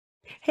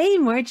Hey,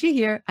 Margie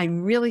here.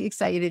 I'm really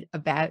excited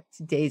about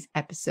today's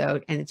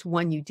episode, and it's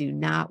one you do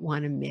not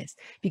want to miss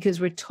because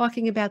we're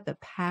talking about the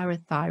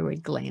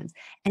parathyroid glands,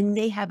 and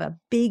they have a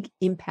big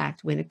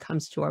impact when it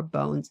comes to our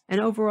bones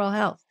and overall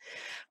health.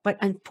 But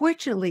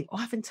unfortunately,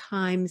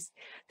 oftentimes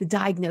the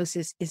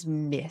diagnosis is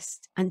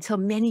missed until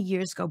many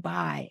years go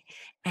by,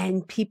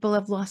 and people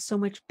have lost so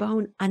much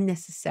bone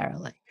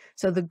unnecessarily.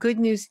 So the good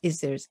news is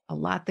there's a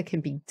lot that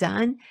can be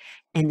done,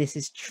 and this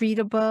is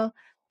treatable,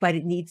 but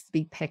it needs to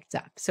be picked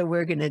up. So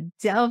we're going to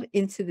delve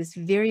into this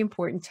very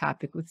important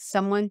topic with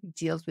someone who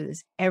deals with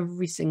this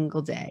every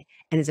single day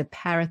and is a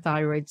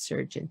parathyroid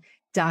surgeon,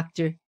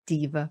 Dr.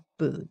 Deva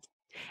Boone.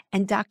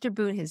 And Dr.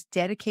 Boone has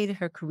dedicated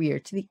her career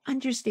to the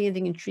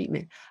understanding and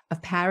treatment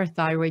of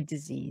parathyroid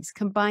disease,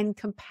 combining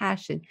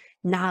compassion,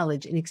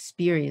 knowledge, and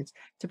experience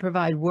to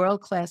provide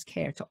world-class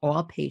care to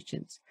all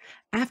patients.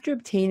 After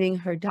obtaining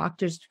her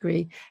doctor's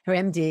degree, her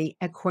MD,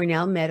 at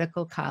Cornell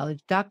Medical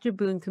College, Dr.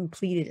 Boone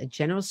completed a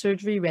general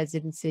surgery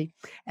residency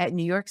at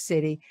New York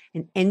City,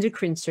 an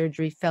endocrine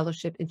surgery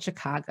fellowship in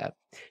Chicago.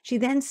 She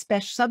then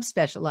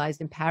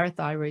subspecialized in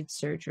parathyroid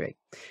surgery.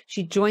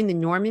 She joined the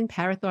Norman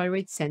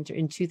Parathyroid Center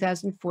in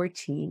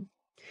 2014,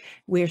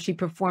 where she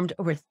performed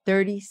over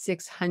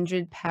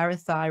 3,600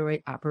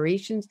 parathyroid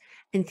operations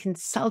and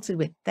consulted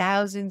with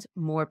thousands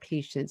more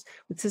patients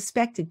with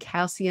suspected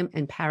calcium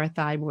and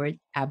parathyroid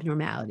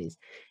abnormalities.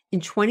 In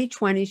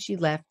 2020, she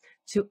left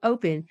to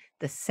open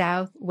the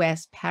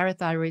Southwest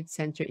Parathyroid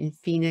Center in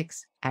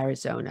Phoenix,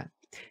 Arizona.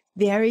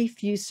 Very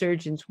few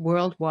surgeons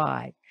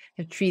worldwide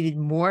have treated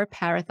more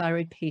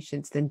parathyroid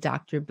patients than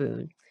Dr.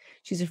 Boone.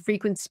 She's a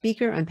frequent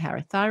speaker on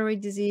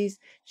parathyroid disease.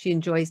 She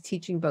enjoys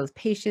teaching both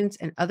patients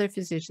and other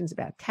physicians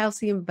about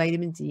calcium,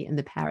 vitamin D, and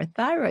the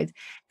parathyroid.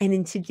 And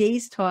in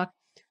today's talk,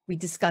 we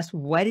discuss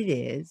what it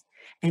is,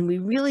 and we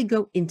really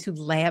go into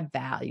lab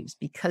values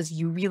because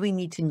you really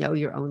need to know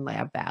your own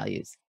lab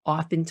values.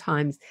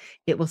 Oftentimes,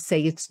 it will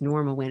say it's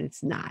normal when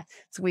it's not.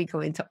 So we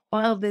go into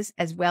all of this,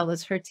 as well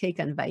as her take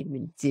on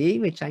vitamin D,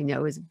 which I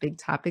know is a big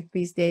topic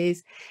these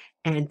days.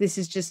 And this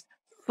is just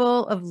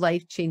full of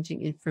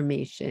life-changing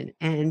information.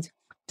 And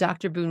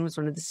Dr. Boone was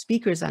one of the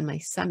speakers on my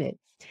summit.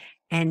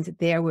 And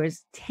there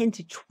was 10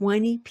 to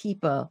 20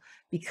 people,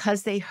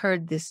 because they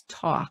heard this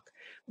talk,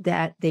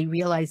 that they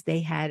realized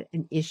they had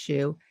an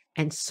issue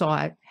and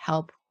sought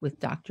help with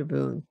Dr.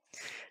 Boone.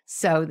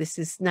 So this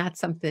is not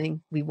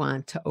something we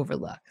want to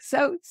overlook.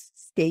 So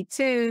stay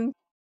tuned.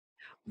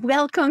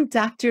 Welcome,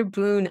 Dr.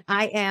 Boone.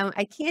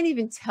 I can't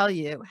even tell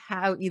you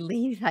how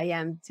elated I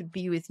am to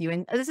be with you.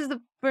 And this is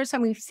the first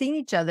time we've seen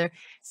each other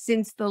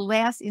since the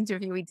last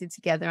interview we did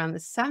together on the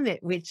summit,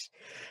 which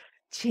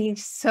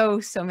changed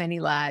so many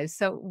lives.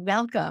 So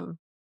welcome.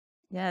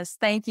 Yes,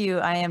 thank you.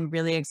 I am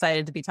really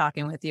excited to be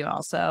talking with you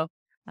also.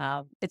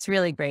 It's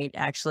really great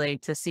actually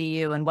to see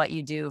you and what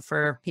you do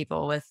for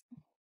people with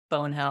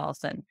bone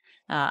health. And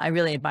I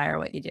really admire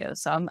what you do.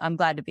 So I'm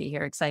glad to be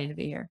here, excited to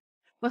be here.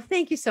 Well,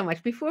 thank you so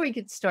much. Before we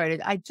get started,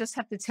 I just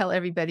have to tell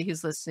everybody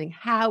who's listening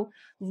how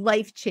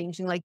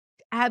life-changing, like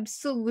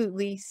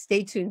absolutely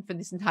stay tuned for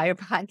this entire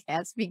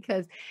podcast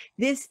because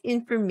this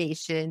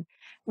information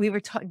we were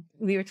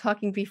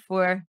talking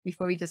before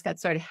we just got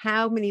started,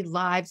 how many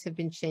lives have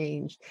been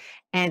changed.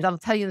 And I'll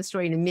tell you the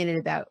story in a minute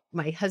about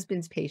my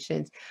husband's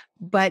patient.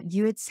 But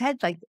you had said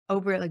like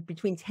over like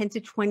between 10 to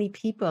 20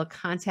 people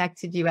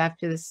contacted you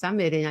after the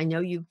summit. And I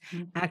know you've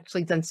Mhm.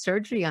 actually done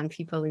surgery on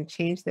people and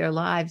changed their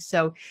lives.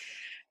 So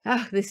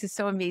oh, this is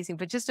so amazing.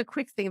 But just a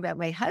quick thing about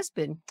my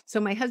husband. So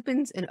my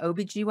husband's an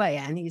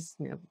OBGYN. He's,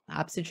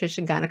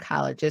 obstetrician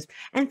gynecologist.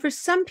 And for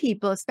some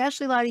people,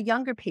 especially a lot of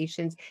younger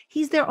patients,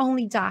 he's their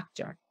only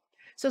doctor.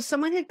 So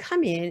someone had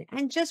come in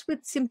and just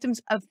with symptoms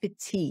of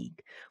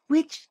fatigue,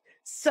 which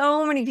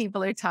so many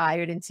people are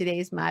tired in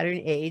today's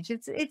modern age.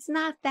 It's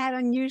not that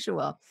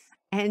unusual.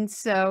 And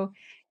so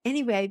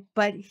anyway,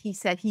 but he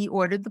said he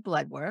ordered the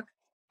blood work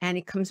and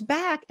it comes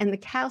back and the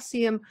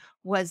calcium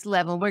was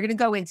level. We're going to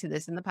go into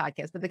this in the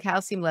podcast, but the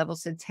calcium level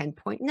said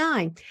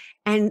 10.9.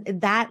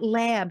 And that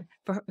lab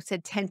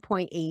said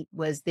 10.8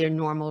 was their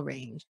normal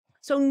range.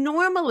 So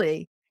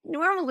normally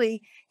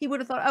he would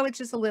have thought, oh, it's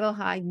just a little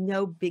high,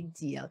 no big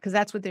deal, because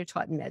that's what they're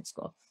taught in med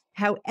school.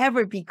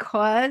 However,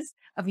 because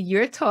of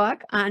your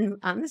talk on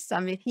the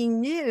summit, he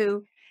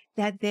knew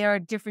that there are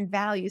different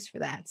values for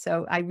that.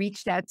 So I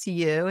reached out to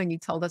you and you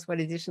told us what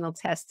additional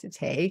tests to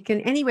take.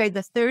 And anyway,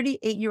 the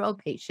 38-year-old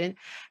patient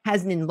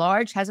has a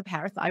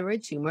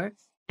parathyroid tumor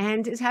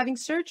and is having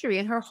surgery,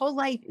 and her whole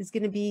life is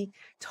going to be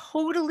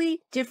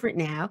totally different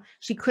now.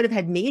 She could have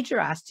had major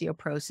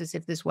osteoporosis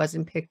if this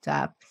wasn't picked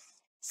up.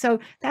 So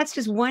that's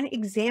just one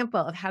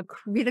example of how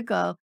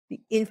critical the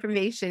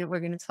information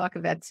we're going to talk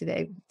about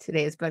today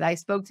is. But I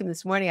spoke to him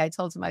this morning. I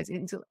told him I was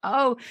into,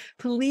 oh,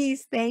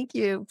 please, thank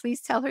you.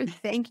 Please tell her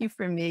thank you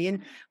for me.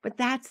 And but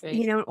that's,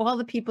 Great. all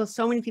the people,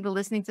 so many people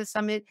listening to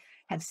Summit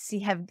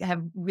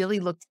have really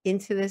looked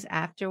into this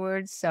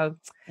afterwards. So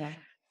Yeah.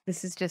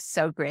 this is just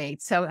so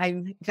great. So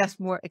I'm just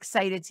more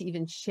excited to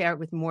even share it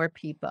with more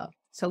people.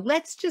 So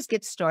let's just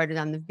get started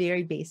on the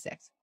very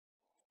basics.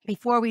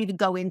 before we even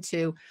go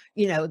into,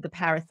 the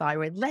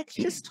parathyroid, let's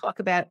just talk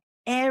about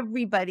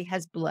everybody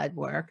has blood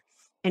work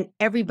and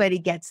everybody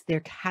gets their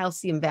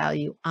calcium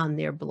value on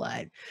their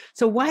blood.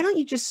 So why don't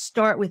you just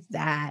start with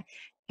that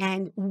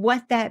and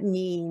what that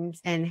means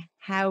and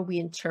how we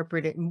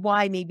interpret it and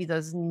why maybe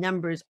those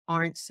numbers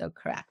aren't so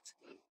correct?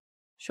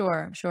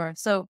 Sure, sure.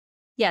 So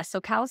yes,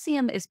 so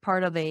calcium is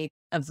part of the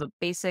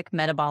basic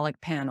metabolic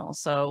panel.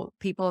 So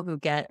people who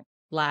get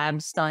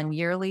labs done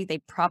yearly, they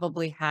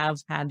probably have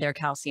had their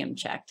calcium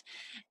checked.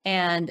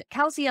 And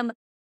calcium,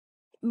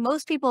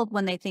 most people,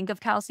 when they think of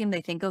calcium,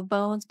 they think of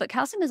bones, but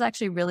calcium is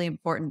actually really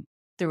important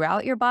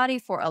throughout your body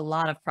for a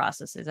lot of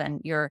processes.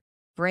 And your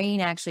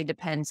brain actually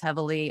depends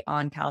heavily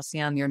on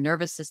calcium. Your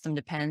nervous system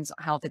depends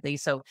heavily.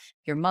 So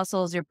your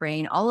muscles, your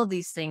brain, all of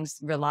these things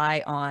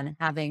rely on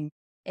having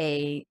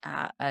a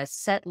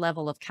set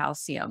level of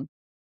calcium.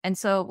 And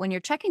so when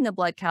you're checking the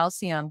blood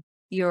calcium,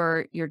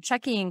 you're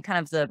checking kind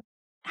of the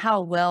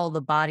how well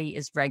the body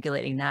is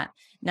regulating that.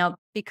 Now,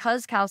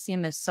 because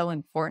calcium is so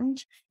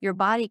important, your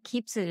body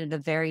keeps it at a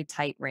very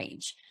tight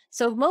range.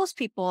 So most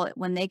people,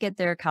 when they get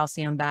their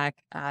calcium back,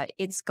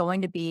 it's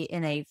going to be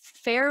in a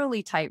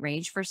fairly tight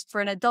range. For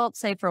an adult,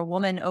 say for a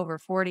woman over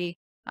 40,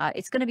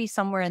 it's going to be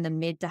somewhere in the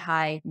mid to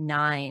high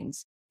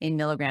nines in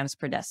milligrams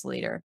per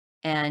deciliter.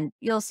 And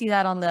you'll see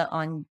that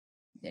on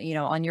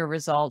your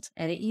result.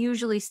 And it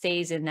usually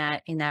stays in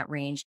that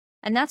range.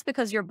 And that's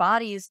because your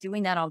body is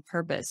doing that on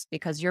purpose,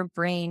 because your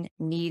brain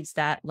needs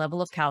that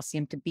level of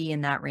calcium to be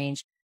in that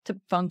range to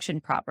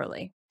function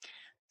properly.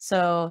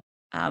 So,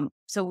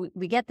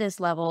 we get this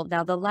level.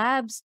 Now, the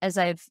labs, as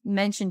I've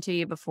mentioned to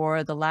you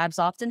before, the labs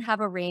often have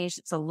a range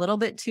that's a little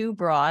bit too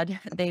broad.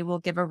 They will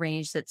give a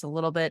range that's a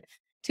little bit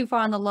too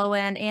far on the low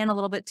end and a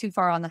little bit too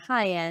far on the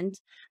high end.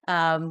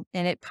 And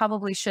it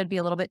probably should be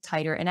a little bit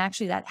tighter. And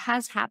actually, that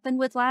has happened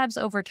with labs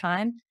over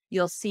time.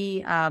 You'll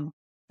see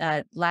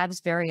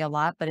labs vary a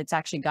lot, but it's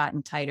actually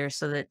gotten tighter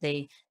so that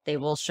they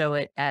will show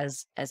it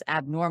as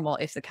abnormal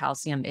if the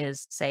calcium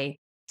is, say,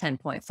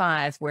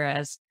 10.5,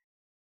 whereas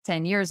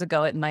 10 years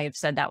ago, it might have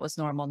said that was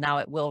normal. Now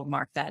it will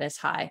mark that as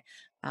high.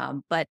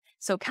 But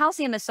so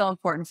calcium is so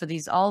important for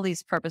all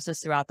these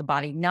purposes throughout the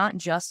body, not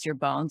just your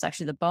bones.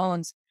 Actually, the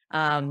bones,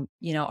 are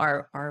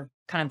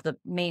kind of the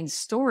main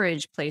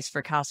storage place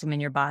for calcium in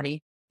your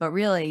body. But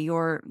really,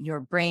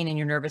 your brain and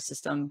your nervous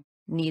system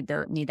need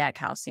that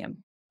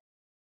calcium.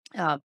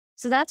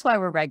 So that's why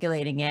we're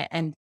regulating it.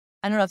 And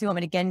I don't know if you want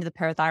me to get into the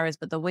parathyroids,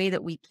 but the way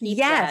that we keep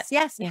that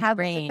Yes, in how this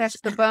range,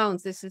 affects the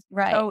bones. This is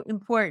right? so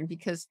important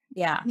because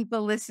Yeah,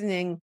 people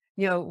listening,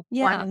 want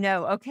yeah. to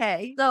know,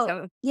 okay, So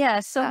so yeah,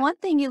 so uh, one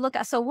thing you look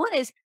at, so one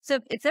is, so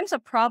if there's a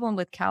problem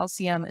with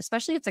calcium,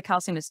 especially if the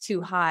calcium is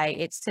too high,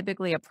 it's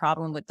typically a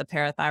problem with the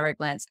parathyroid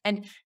glands.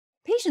 And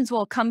patients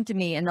will come to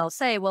me and they'll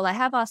say, well, I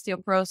have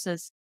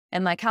osteoporosis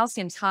and my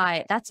calcium's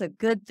high. That's a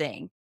good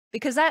thing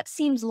because that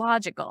seems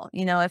logical.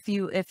 If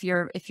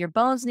your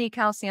bones need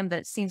calcium,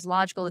 that seems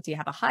logical. If you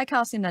have a high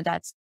calcium, then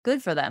that's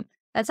good for them.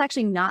 That's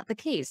actually not the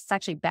case. It's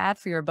actually bad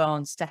for your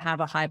bones to have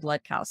a high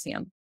blood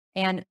calcium.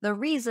 And the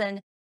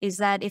reason is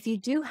that if you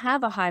do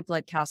have a high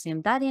blood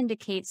calcium, that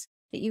indicates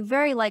that you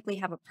very likely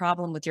have a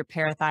problem with your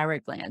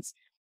parathyroid glands.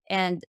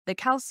 And the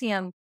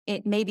calcium,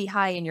 it may be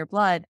high in your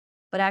blood,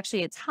 but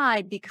actually it's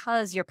high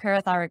because your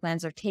parathyroid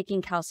glands are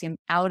taking calcium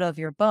out of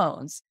your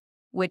bones,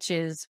 which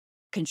is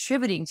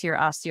contributing to your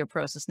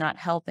osteoporosis, not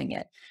helping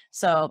it.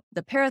 So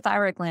the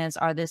parathyroid glands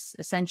are this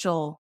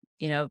essential,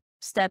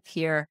 step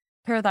here.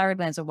 Parathyroid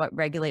glands are what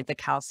regulate the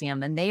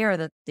calcium, and they are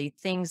the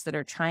things that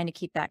are trying to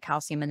keep that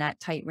calcium in that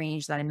tight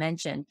range that I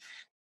mentioned.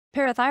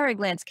 Parathyroid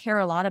glands care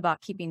a lot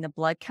about keeping the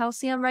blood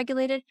calcium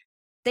regulated.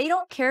 They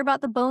don't care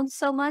about the bones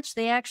so much.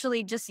 They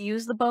actually just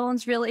use the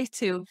bones really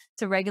to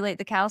regulate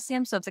the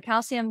calcium. So if the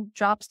calcium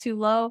drops too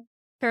low,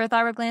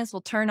 parathyroid glands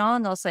will turn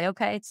on. They'll say,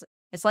 okay,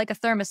 it's like a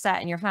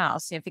thermostat in your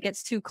house. If it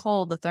gets too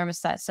cold, the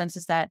thermostat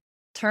senses that,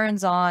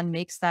 turns on,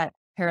 makes that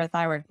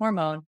parathyroid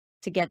hormone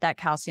to get that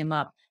calcium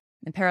up.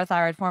 And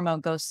parathyroid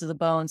hormone goes to the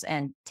bones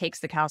and takes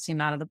the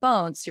calcium out of the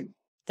bones.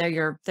 They're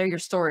your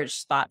storage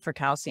spot for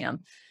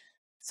calcium.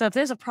 So if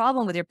there's a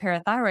problem with your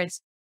parathyroids,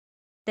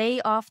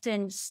 they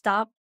often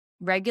stop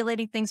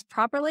regulating things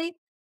properly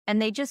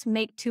and they just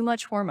make too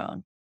much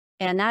hormone.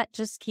 And that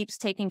just keeps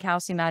taking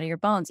calcium out of your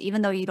bones,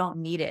 even though you don't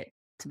need it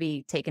to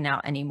be taken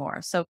out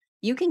anymore. So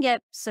you can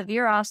get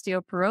severe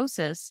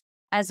osteoporosis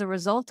as a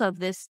result of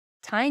this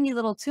tiny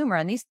little tumor.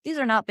 And these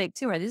are not big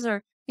tumors. These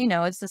are,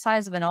 it's the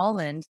size of an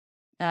almond.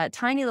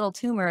 Tiny little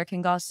tumor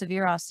can cause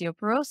severe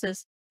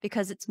osteoporosis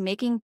because it's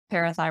making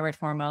parathyroid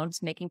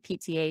hormones, making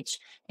PTH,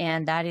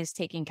 and that is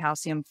taking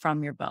calcium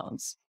from your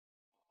bones.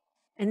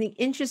 and the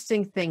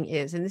interesting thing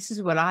is, and this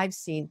is what I've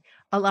seen,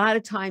 a lot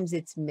of times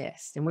it's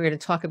missed, and we're going to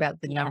talk about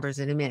the Yes. numbers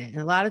in a minute.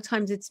 And a lot of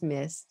times it's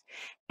missed.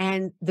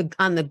 And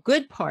on the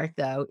good part,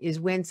 though, is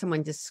when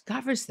someone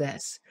discovers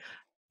this,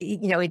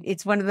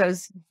 it's one of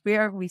those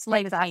where we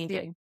say with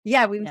Life-changing.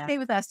 yeah, we Yeah. say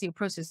with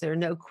osteoporosis, there are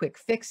no quick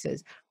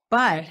fixes.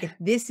 But Right. if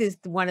this is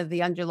one of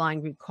the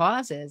underlying root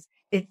causes,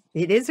 It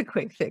is a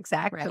quick fix,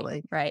 Right,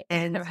 actually, right,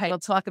 and right. we'll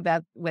talk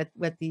about what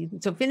the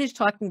so finish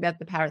talking about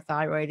the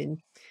parathyroid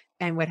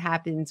and what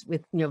happens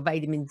with,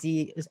 vitamin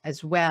D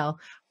as well.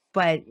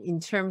 But in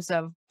terms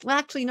of well,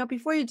 actually,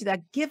 before you do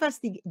that, give us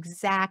the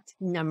exact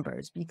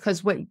numbers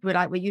because what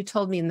you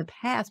told me in the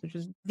past, which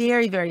was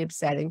very, very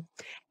upsetting,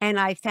 and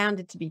I found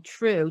it to be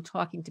true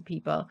talking to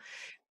people,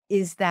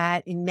 is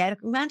that in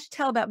medical why don't you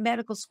tell about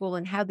medical school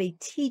and how they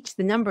teach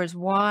the numbers,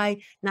 why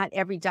not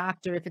every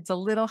doctor, if it's a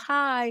little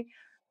high,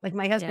 like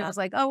my husband Yeah. was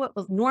like, "Oh,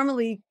 well,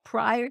 normally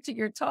prior to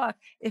your talk,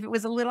 if it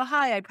was a little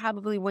high, I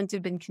probably wouldn't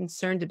have been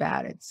concerned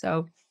about it."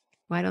 So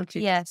why don't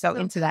you just Yes. go So,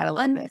 into that a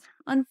little bit?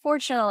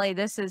 unfortunately,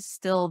 this is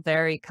still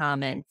very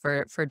common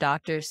for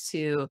doctors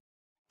to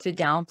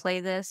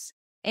downplay this.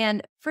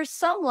 And for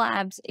some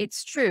labs,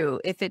 it's true.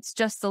 If it's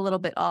just a little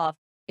bit off,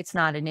 it's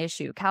not an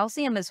issue.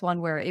 Calcium is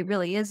one where it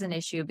really is an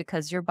issue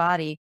because your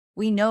body,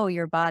 we know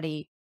your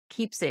body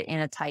keeps it in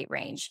a tight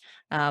range.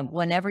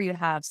 Whenever you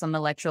have some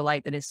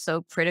electrolyte that is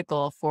so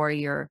critical for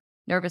your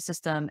nervous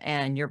system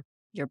and your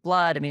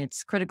blood, I mean,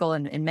 it's critical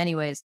in many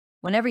ways.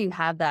 Whenever you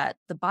have that,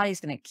 the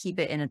body's going to keep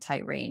it in a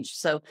tight range.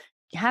 So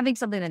having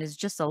something that is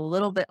just a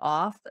little bit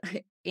off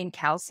in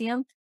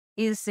calcium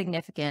is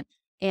significant.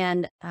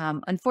 And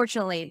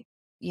unfortunately,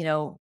 you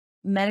know,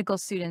 medical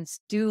students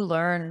do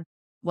learn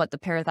what the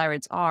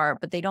parathyroids are,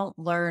 but they don't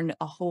learn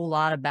a whole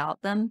lot about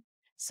them.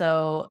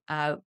 So,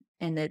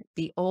 and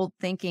the old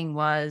thinking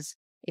was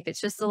if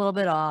it's just a little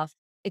bit off,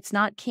 it's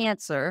not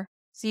cancer.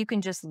 So you can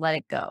just let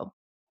it go.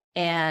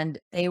 And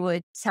they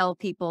would tell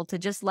people to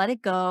just let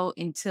it go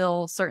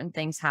until certain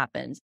things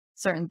happen.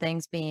 Certain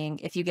things being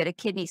if you get a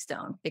kidney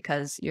stone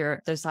because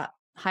there's a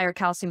higher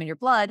calcium in your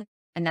blood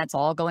and that's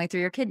all going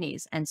through your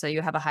kidneys. And so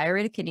you have a higher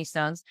rate of kidney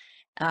stones.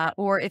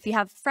 Or if you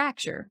have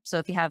fracture. So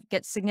if you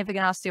get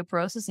significant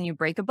osteoporosis and you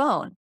break a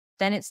bone,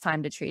 then it's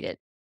time to treat it.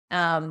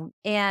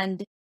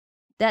 And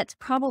that's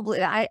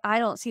probably I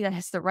don't see that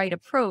as the right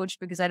approach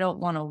because I don't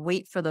want to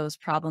wait for those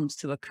problems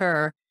to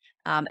occur.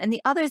 And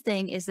the other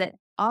thing is that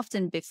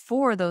often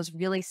before those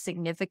really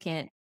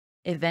significant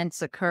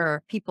events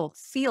occur, people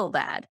feel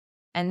bad.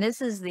 And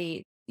this is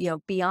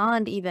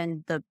beyond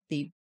even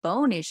the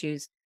bone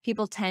issues,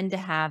 people tend to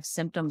have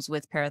symptoms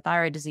with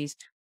parathyroid disease,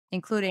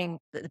 including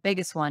the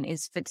biggest one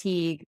is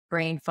fatigue,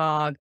 brain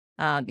fog.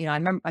 I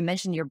remember I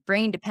mentioned your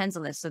brain depends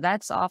on this. So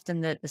that's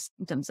often the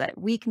symptoms that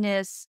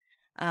weakness,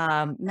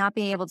 not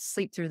being able to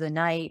sleep through the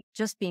night,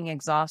 just being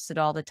exhausted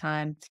all the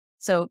time.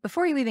 So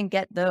before you even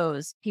get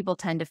those, people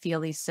tend to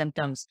feel these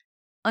symptoms.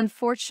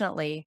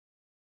 Unfortunately,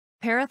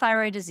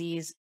 parathyroid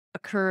disease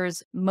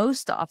occurs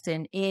most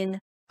often in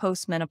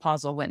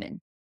postmenopausal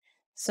women.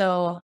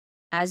 So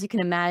as you can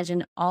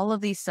imagine, all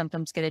of these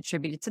symptoms get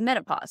attributed to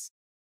menopause.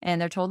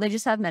 And they're told they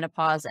just have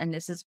menopause and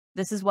this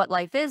is what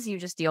life is, you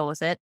just deal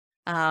with it.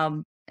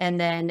 And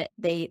then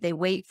they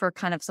wait for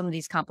kind of some of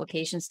these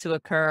complications to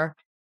occur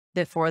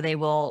before they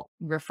will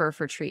refer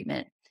for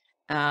treatment.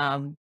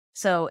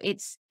 So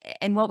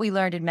and what we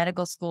learned in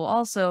medical school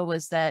also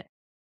was that,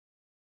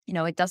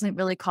 it doesn't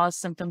really cause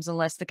symptoms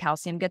unless the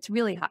calcium gets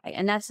really high.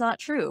 And that's not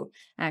true.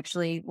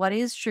 Actually, what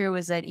is true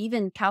is that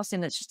even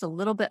calcium that's just a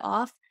little bit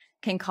off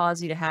can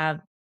cause you to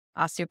have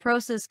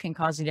osteoporosis, can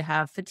cause you to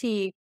have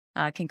fatigue,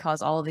 can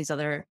cause all of these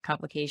other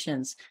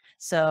complications.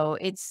 So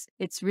it's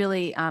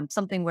really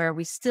something where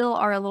we still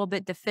are a little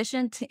bit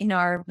deficient in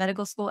our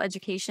medical school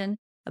education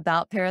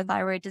about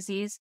parathyroid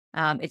disease.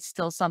 It's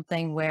still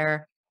something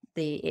where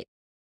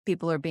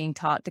people are being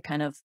taught to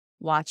kind of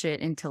watch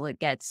it until it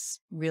gets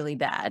really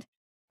bad.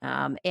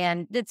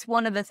 And it's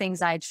one of the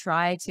things I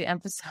try to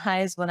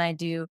emphasize when I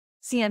do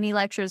CME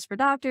lectures for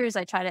doctors.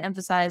 I try to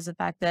emphasize the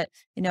fact that,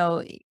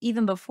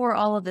 even before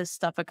all of this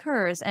stuff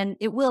occurs, and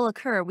it will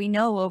occur, we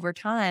know over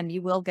time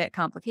you will get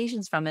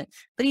complications from it.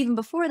 But even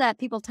before that,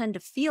 people tend to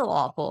feel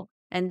awful.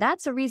 And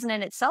that's a reason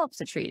in itself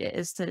to treat it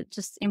is to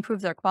just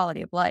improve their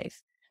quality of life.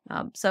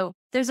 So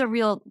there's a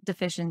real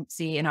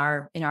deficiency in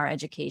our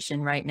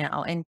education right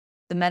now. And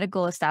the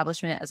medical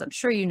establishment, as I'm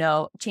sure you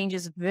know,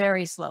 changes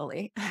very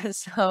slowly.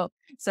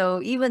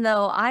 So even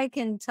though I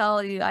can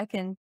tell you, I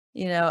can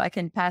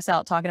pass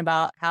out talking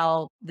about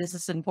how this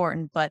is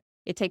important, but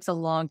it takes a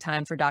long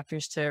time for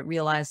doctors to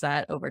realize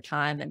that over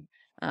time.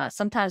 And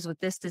sometimes with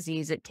this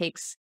disease, it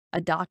takes a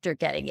doctor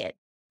getting it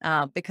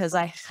because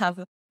I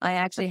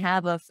actually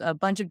have a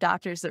bunch of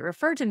doctors that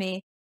refer to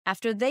me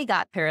after they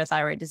got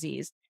parathyroid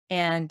disease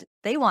and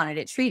they wanted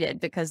it treated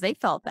because they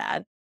felt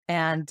bad.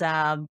 And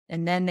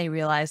then they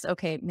realized,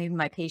 okay, maybe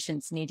my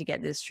patients need to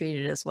get this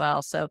treated as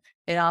well. So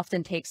it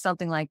often takes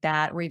something like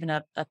that, or even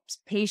a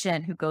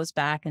patient who goes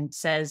back and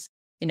says,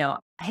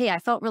 hey, I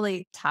felt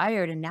really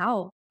tired and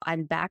now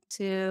I'm back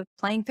to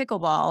playing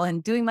pickleball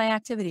and doing my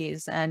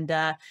activities. And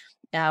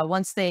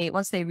once they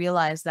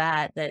realize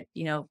that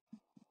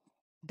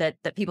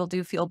people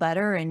do feel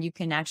better and you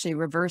can actually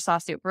reverse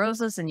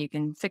osteoporosis and you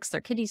can fix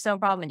their kidney stone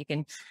problem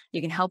and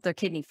you can help their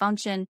kidney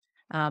function,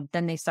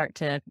 then they start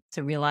to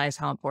realize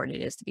how important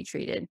it is to be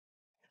treated.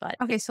 But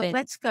Okay, it's so been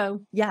let's go.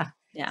 Yeah.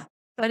 yeah.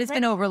 but it's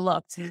been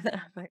overlooked for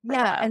a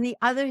Yeah, while. and the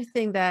other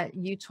thing that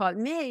you taught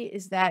me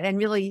is that, and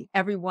really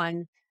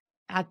everyone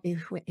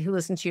who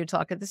listens to your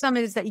talk at the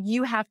summit, is that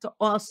you have to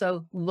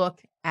also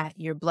look at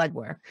your blood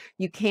work.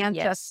 You can't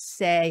just Yes.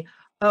 say,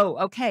 "Oh,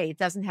 okay, it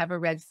doesn't have a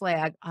red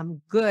flag.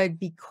 I'm good,"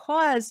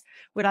 because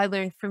what I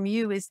learned from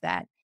you is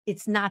that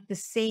it's not the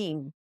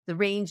same. The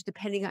range,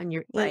 depending on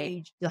your Right.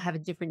 age, you'll have a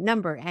different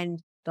number,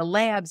 and the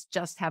labs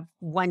just have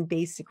one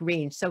basic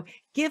range. So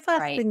give us the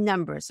Right.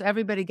 numbers. So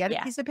everybody get a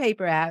Yeah. piece of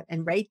paper out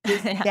and write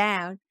this Yeah.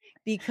 down,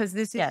 because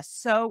this is Yes.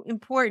 so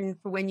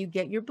important for when you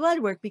get your blood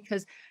work,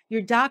 because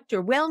your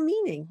doctor,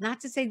 well-meaning, not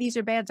to say these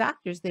are bad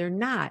doctors, they're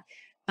not.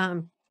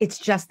 It's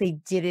just they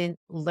didn't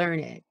learn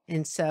it.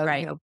 And so,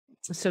 Right.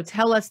 so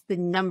tell us the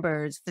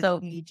numbers, the So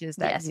ages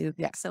that yes. you,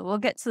 yeah. So we'll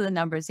get to the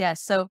numbers.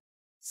 Yes. So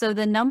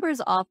the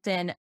numbers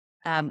often,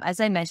 as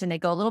I mentioned, they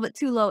go a little bit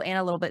too low and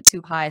a little bit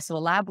too high. So a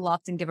lab will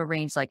often give a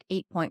range like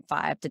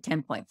 8.5 to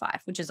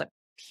 10.5, which is a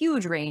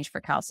huge range for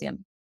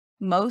calcium.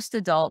 Most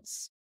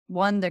adults,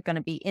 one, they're going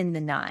to be in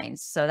the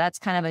nines. So that's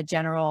kind of a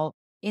general,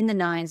 in the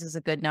nines is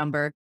a good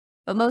number.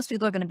 But most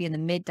people are going to be in the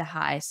mid to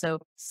high. So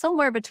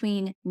somewhere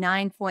between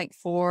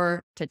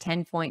 9.4 to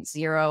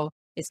 10.0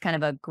 is kind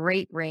of a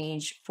great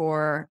range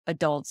for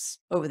adults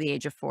over the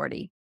age of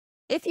 40.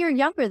 If you're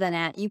younger than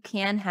that, you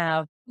can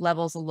have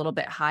levels a little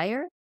bit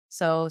higher.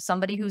 So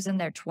somebody who's in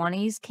their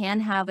 20s can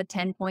have a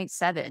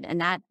 10.7,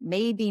 and that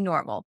may be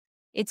normal.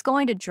 It's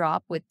going to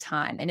drop with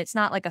time, and it's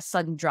not like a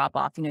sudden drop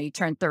off. You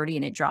turn 30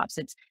 and it drops.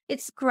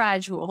 It's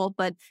gradual,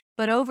 but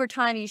over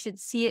time you should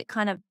see it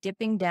kind of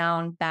dipping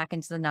down back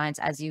into the nines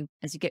as you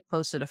get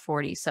closer to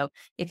 40. So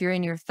if you're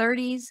in your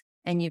 30s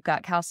and you've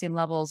got calcium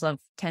levels of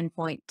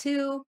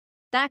 10.2,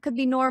 that could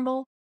be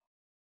normal.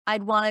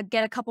 I'd want to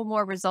get a couple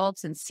more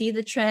results and see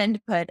the trend,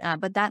 but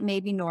that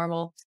may be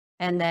normal.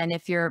 And then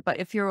if you're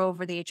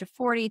over the age of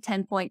 40,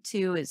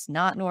 10.2 is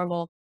not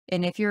normal.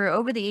 And if you're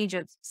over the age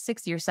of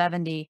 60 or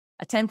 70,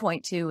 a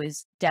 10.2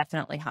 is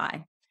definitely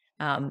high.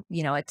 A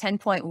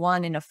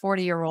 10.1 in a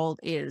 40-year-old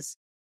is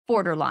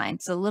borderline.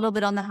 It's a little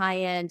bit on the high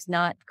end,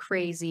 not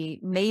crazy,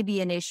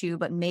 maybe an issue,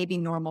 but maybe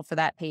normal for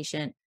that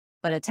patient.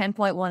 But a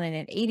 10.1 in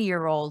an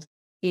 80-year-old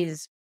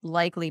is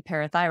likely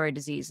parathyroid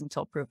disease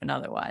until proven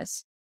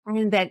otherwise.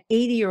 And that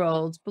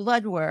 80-year-old's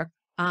blood work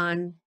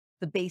on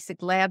the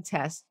basic lab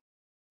test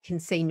can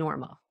say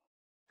normal,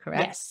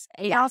 correct? Yes,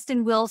 it Yeah.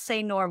 often will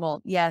say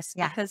normal. Yes,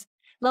 Yeah. because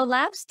the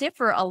labs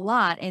differ a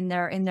lot in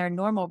their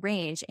normal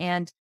range,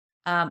 and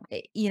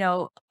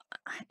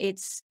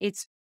it's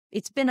it's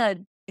it's been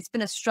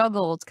a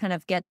struggle to kind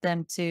of get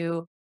them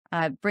to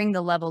bring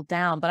the level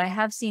down. But I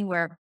have seen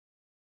where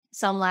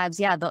some labs,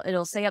 yeah,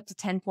 it'll say up to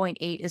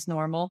 10.8 is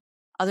normal.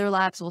 Other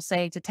labs will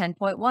say to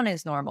 10.1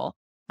 is normal.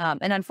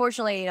 And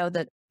unfortunately,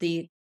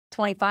 the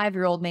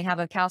 25-year-old may have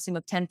a calcium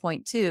of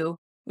 10.2,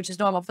 which is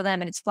normal for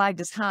them, and it's flagged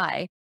as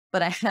high.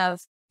 But I have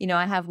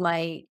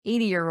my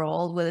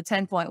 80-year-old with a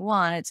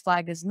 10.1, it's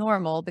flagged as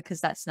normal because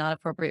that's not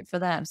appropriate for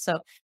them. So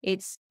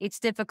it's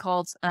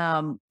difficult.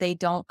 They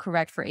don't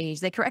correct for age;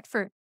 they correct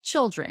for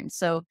children.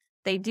 So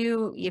they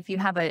do if they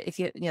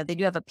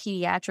do have a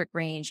pediatric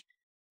range,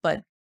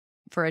 but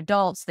for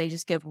adults, they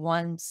just give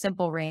one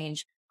simple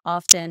range,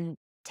 often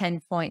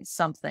 10 point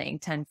something,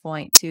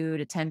 10.2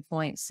 to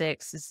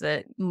 10.6 is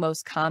the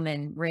most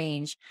common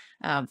range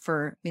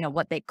for,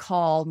 what they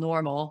call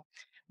normal.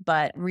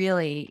 But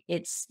really,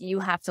 you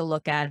have to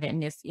look at it.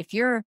 And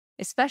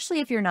especially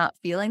if you're not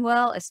feeling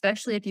well,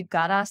 especially if you've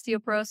got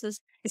osteoporosis,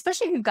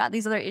 especially if you've got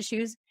these other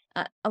issues,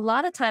 a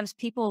lot of times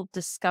people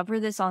discover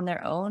this on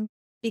their own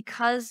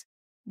because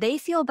they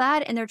feel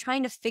bad and they're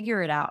trying to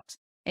figure it out.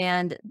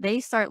 And they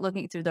start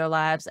looking through their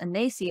labs and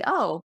they see,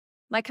 oh,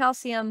 my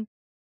calcium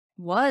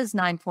was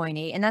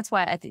 9.8. And that's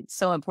why I think it's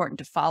so important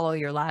to follow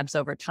your labs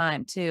over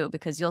time too,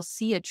 because you'll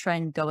see a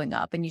trend going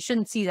up, and you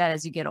shouldn't see that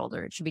as you get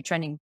older. It should be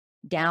trending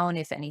down,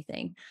 if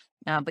anything.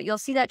 But you'll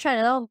see that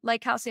trend. Oh, my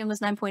calcium was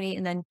 9.8.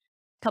 And then a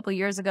couple of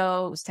years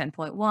ago, it was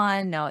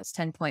 10.1. Now it's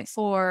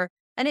 10.4.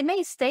 And it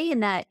may stay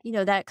in that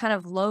kind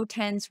of low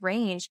tens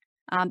range.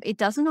 It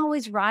doesn't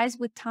always rise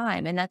with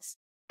time. And that's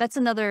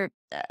another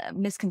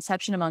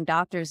misconception among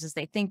doctors, is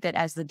they think that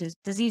as the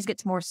disease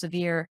gets more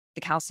severe,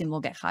 the calcium will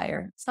get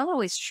higher. It's not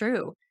always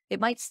true. It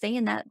might stay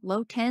in that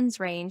low tens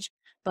range,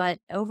 but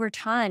over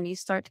time you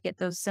start to get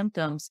those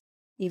symptoms,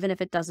 even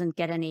if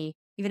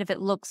even if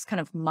it looks kind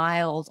of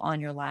mild on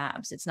your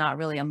labs. It's not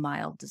really a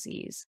mild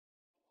disease.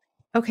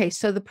 Okay,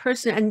 so the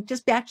person, and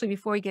just actually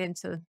before we get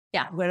into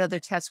Yeah. what other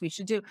tests we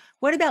should do,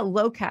 what about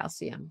low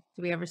calcium?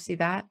 Do we ever see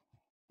that?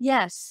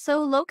 Yes.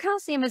 So low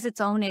calcium is its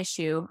own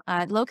issue.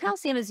 Low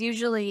calcium is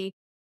usually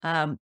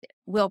um,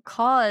 will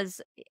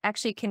cause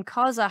actually can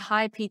cause a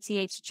high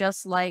PTH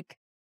just like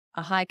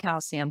a high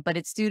calcium, but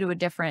it's due to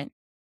different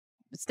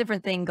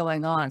thing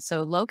going on.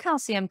 So low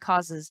calcium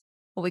causes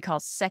what we call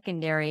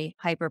secondary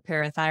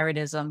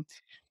hyperparathyroidism.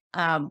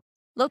 Um,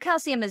 Low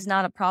calcium is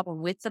not a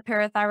problem with the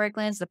parathyroid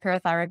glands. The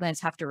parathyroid glands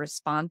have to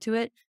respond to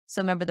it.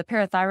 So remember, the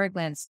parathyroid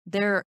glands,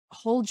 their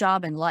whole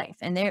job in life,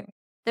 and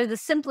they're the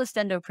simplest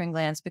endocrine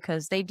glands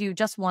because they do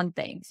just one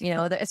thing.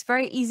 It's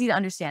very easy to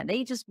understand.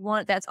 They just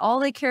want, that's all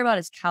they care about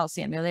is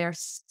calcium. They are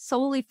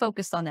solely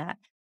focused on that.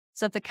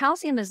 So if the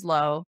calcium is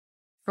low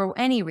for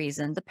any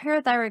reason, the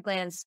parathyroid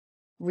glands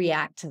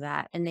react to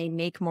that and they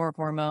make more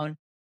hormone.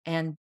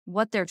 And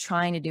what they're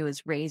trying to do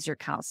is raise your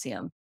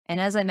calcium. And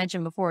as I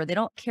mentioned before, they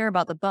don't care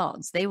about the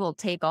bones. They will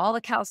take all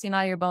the calcium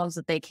out of your bones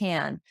that they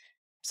can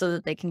so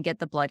that they can get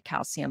the blood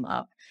calcium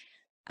up.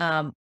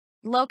 Um,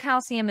 Low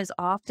calcium is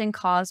often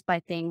caused by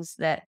things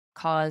that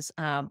cause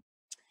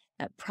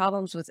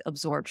problems with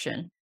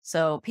absorption.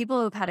 So people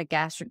who've had a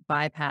gastric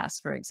bypass,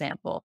 for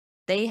example,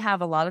 they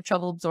have a lot of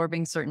trouble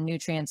absorbing certain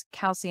nutrients,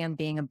 calcium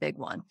being a big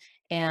one.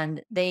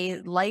 And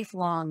they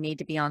lifelong need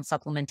to be on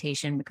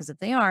supplementation because if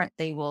they aren't,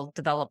 they will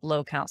develop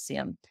low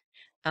calcium.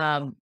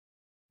 Um,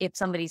 if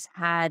somebody's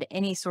had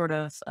any sort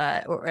of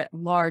or a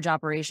large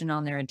operation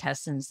on their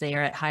intestines, they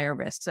are at higher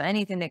risk. So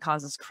anything that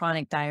causes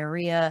chronic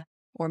diarrhea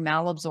or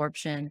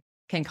malabsorption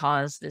can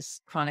cause this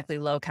chronically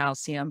low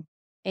calcium.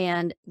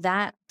 And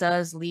that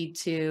does lead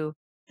to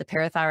the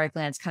parathyroid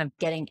glands kind of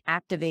getting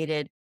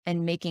activated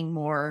and making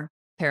more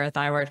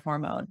parathyroid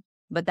hormone.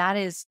 But that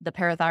is the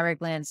parathyroid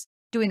glands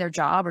doing their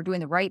job or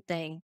doing the right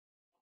thing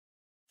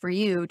for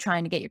you,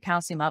 trying to get your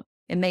calcium up.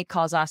 It may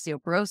cause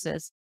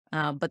osteoporosis,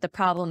 but the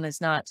problem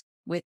is not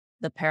with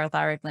the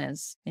parathyroid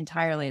glands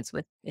entirely. It's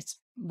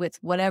with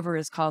whatever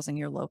is causing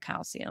your low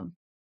calcium.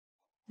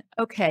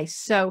 Okay,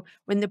 so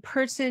when the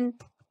person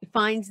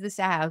finds this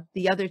out,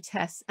 the other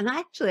tests, and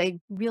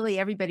actually, really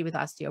everybody with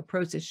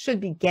osteoporosis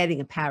should be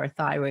getting a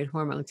parathyroid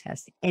hormone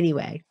test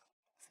anyway.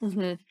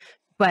 Hmm.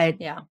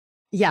 But Yeah.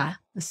 yeah,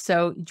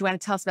 so do you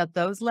want to tell us about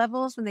those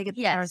levels when they get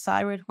the Yes.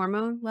 parathyroid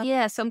hormone level?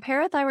 Yeah. So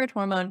parathyroid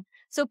hormone.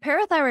 So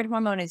parathyroid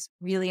hormone is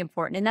really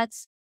important. And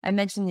that's, I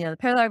mentioned, the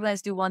parathyroid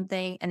glands do one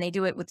thing and they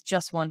do it with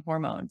just one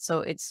hormone.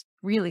 So it's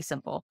really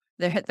simple.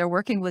 They're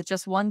working with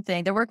just one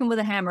thing. They're working with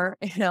a hammer,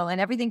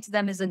 and everything to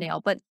them is a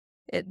nail, but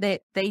they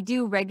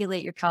do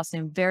regulate your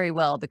calcium very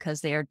well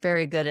because they are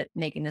very good at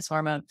making this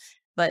hormone.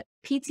 But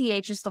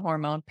PTH is the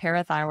hormone,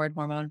 parathyroid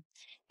hormone.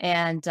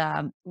 And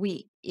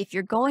if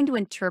you're going to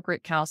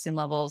interpret calcium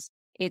levels,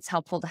 it's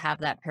helpful to have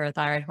that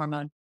parathyroid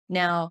hormone.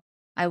 Now,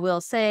 I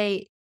will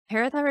say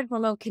parathyroid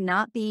hormone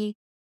cannot be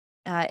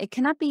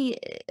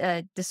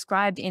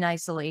described in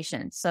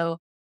isolation. So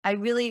I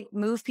really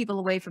move people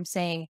away from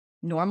saying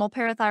normal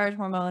parathyroid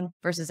hormone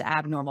versus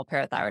abnormal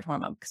parathyroid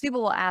hormone, because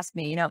people will ask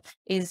me,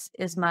 is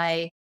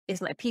my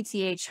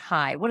PTH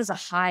high? What does a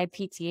high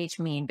PTH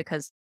mean?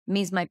 Because it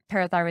means my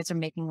parathyroids are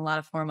making a lot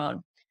of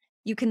hormone.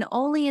 You can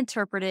only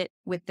interpret it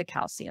with the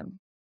calcium,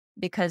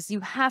 because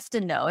you have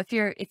to know if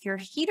your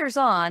heater's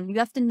on, you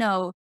have to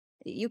know.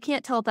 You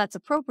can't tell if that's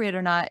appropriate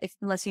or not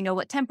unless you know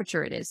what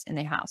temperature it is in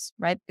the house,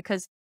 right?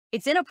 Because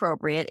it's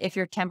inappropriate if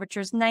your temperature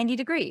is 90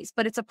 degrees,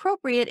 but it's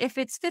appropriate if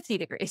it's 50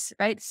 degrees,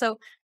 right? So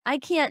I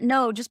can't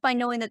know just by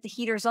knowing that the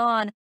heater's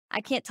on. I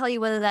can't tell you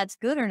whether that's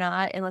good or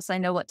not unless I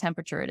know what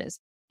temperature it is.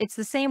 It's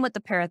the same with the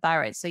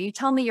parathyroid. So you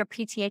tell me your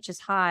PTH is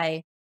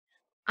high.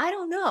 I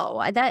don't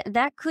know.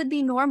 That could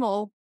be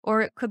normal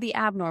or it could be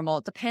abnormal.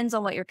 It depends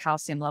on what your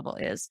calcium level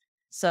is.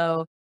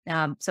 So,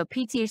 so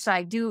PTH,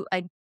 so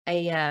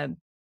I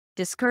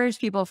discourage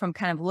people from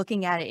kind of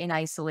looking at it in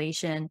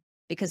isolation,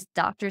 because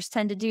doctors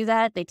tend to do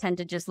that. They tend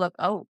to just look,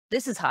 oh,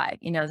 this is high.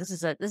 This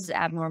is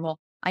abnormal.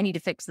 I need to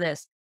fix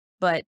this.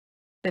 But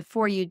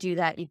before you do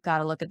that, you've got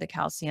to look at the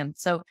calcium.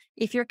 So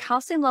if your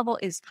calcium level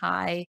is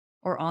high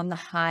or on the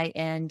high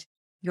end,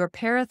 your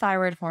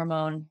parathyroid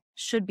hormone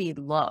should be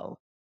low,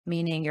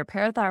 meaning your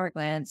parathyroid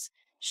glands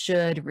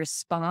should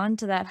respond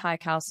to that high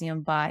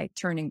calcium by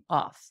turning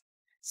off.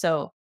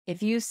 So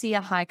if you see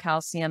a high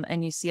calcium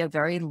and you see a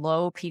very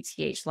low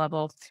PTH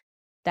level,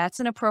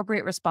 that's an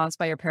appropriate response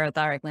by your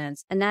parathyroid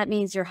glands. And that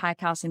means your high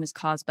calcium is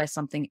caused by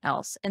something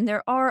else. And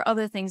there are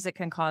other things that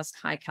can cause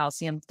high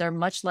calcium. They're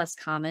much less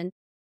common,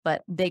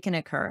 but they can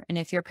occur. And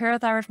if your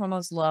parathyroid hormone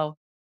is low,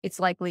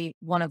 it's likely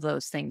one of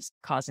those things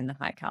causing the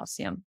high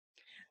calcium.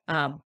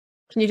 Can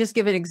you just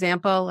give an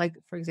example? Like,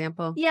 for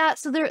example? Yeah,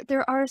 so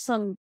there are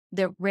some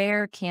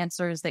rare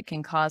cancers that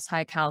can cause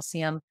high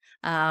calcium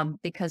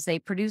because they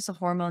produce a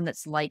hormone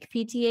that's like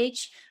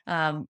PTH.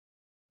 And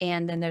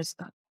then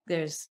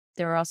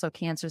there are also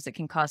cancers that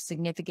can cause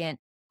significant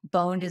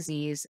bone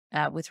disease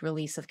with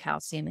release of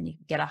calcium, and you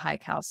can get a high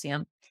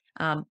calcium.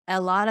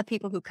 A lot of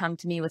people who come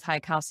to me with high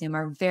calcium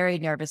are very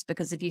nervous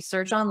because if you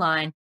search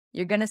online,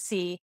 you're going to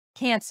see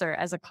cancer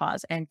as a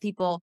cause, and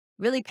people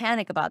really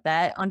panic about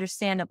that,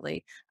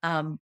 understandably.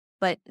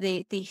 But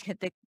the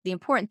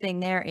important thing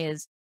there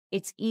is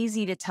it's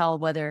easy to tell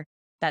whether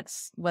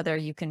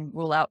you can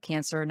rule out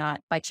cancer or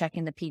not by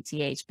checking the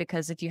PTH,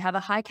 because if you have a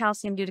high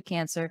calcium due to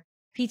cancer,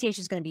 PTH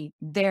is going to be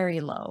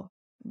very low,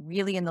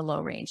 really in the low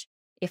range.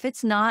 If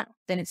it's not,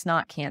 then it's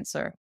not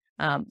cancer.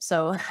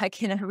 So I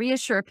can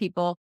reassure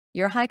people,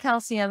 your high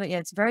calcium,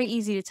 it's very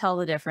easy to tell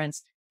the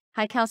difference.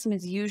 High calcium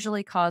is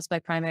usually caused by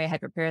primary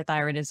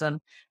hyperparathyroidism.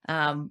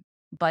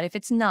 But if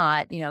it's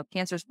not,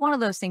 cancer is one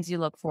of those things you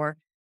look for.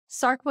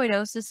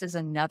 Sarcoidosis is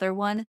another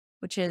one,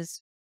 which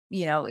is,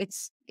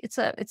 it's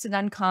it's an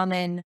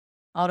uncommon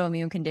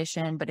autoimmune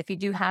condition, but if you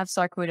do have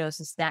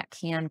sarcoidosis, that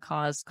can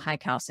cause high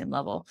calcium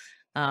level.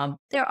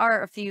 There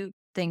are a few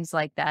things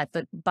like that,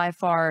 but by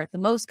far the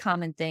most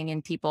common thing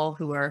in people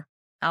who are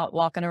out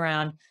walking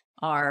around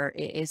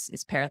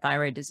is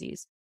parathyroid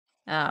disease.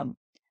 Um,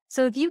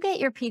 so if you get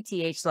your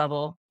PTH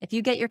level, if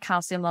you get your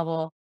calcium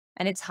level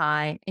and it's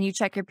high, and you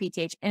check your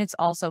PTH and it's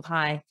also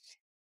high,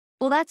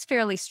 well, that's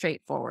fairly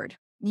straightforward.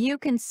 You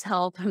can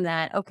tell from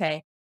that,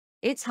 okay,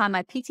 it's high,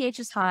 my PTH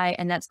is high,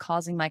 and that's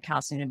causing my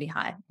calcium to be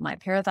high. My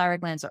parathyroid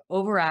glands are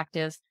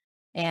overactive,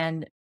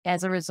 and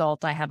as a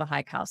result, I have a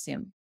high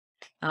calcium.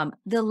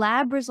 The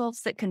lab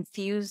results that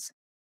confuse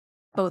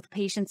both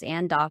patients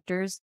and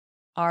doctors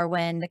are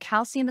when the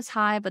calcium is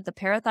high, but the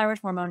parathyroid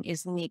hormone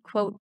is in the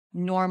quote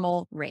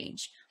normal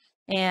range.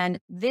 And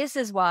this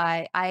is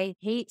why I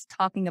hate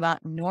talking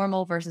about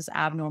normal versus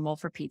abnormal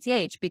for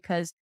PTH,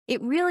 because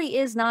it really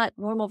is not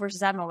normal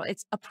versus abnormal.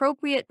 It's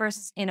appropriate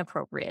versus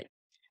inappropriate.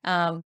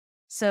 Um,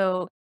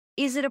 so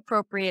is it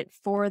appropriate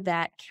for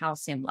that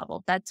calcium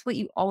level? That's what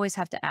you always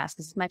have to ask.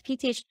 Is my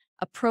PTH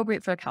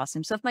appropriate for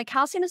calcium? So if my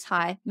calcium is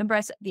high, remember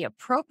I said the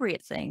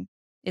appropriate thing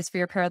is for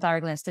your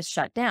parathyroid glands to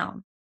shut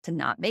down, to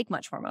not make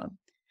much hormone.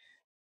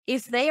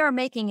 If they are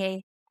making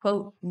a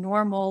quote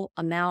normal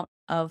amount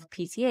of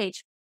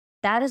PTH,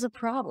 that is a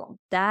problem.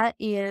 That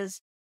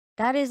is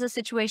a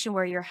situation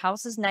where your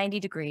house is 90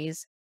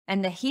 degrees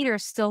and the heater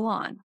is still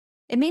on.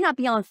 It may not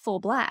be on full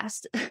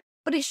blast,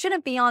 but it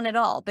shouldn't be on at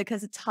all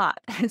because it's hot.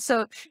 And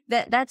so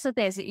that's the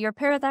thing is that your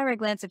parathyroid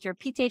glands, if your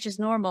PTH is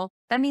normal,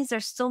 that means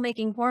they're still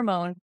making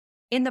hormone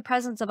in the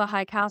presence of a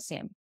high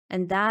calcium.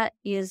 And that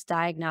is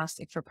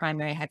diagnostic for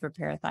primary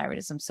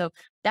hyperparathyroidism. So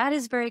that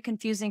is very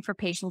confusing for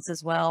patients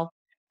as well,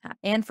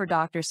 and for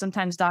doctors.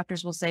 Sometimes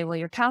doctors will say, well,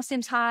 your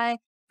calcium's high,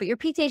 but your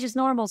PTH is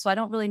normal, so I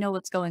don't really know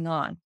what's going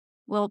on.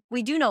 Well,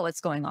 we do know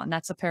what's going on.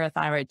 That's a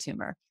parathyroid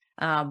tumor.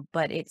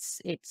 But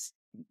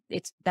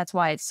that's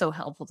why it's so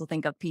helpful to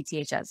think of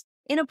PTH as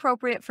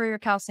inappropriate for your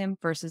calcium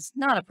versus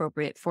not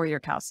appropriate for your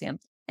calcium.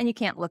 And you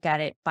can't look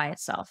at it by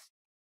itself.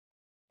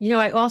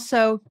 I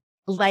also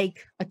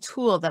like a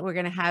tool that we're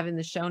going to have in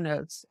the show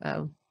notes.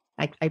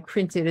 I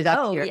printed it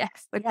up here.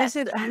 Yes, but yes.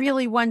 This is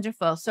really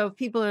wonderful. So if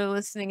people are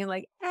listening and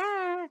like,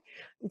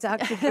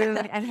 Dr. Boone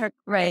and her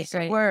right.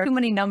 work, too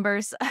many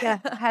numbers.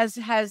 has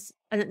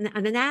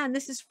and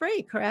this is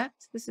free,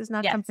 correct? This is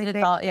not something it's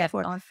they all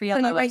for. on free So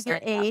on my you write your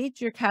website. Yeah.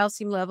 age, your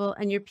calcium level,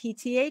 and your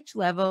PTH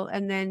level,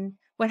 and then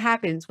what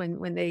happens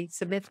when they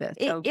submit this?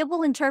 It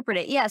will interpret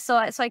it. Yeah. So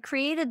I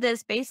created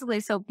this basically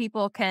so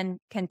people can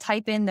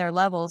type in their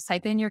levels,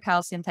 type in your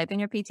calcium, type in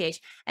your PTH,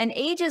 and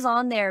age is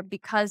on there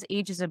because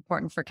age is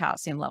important for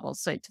calcium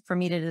levels. So for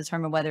me to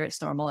determine whether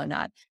it's normal or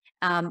not.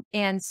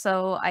 And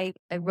so I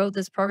wrote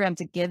this program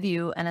to give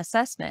you an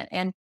assessment,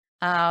 and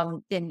I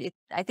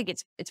think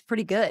it's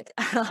pretty good.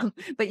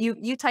 But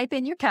you type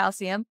in your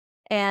calcium,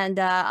 and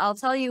I'll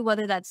tell you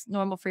whether that's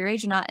normal for your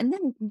age or not. And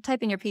then you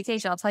type in your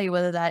PTH, I'll tell you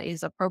whether that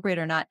is appropriate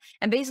or not.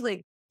 And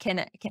basically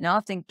can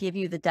often give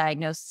you the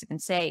diagnosis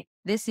and say,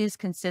 this is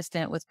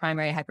consistent with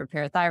primary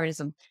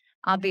hyperparathyroidism.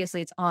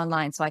 Obviously it's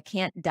online, so I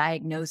can't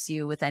diagnose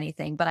you with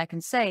anything, but I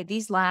can say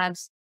these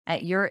labs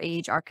at your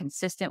age are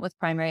consistent with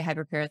primary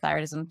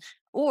hyperparathyroidism,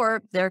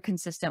 or they're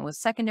consistent with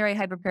secondary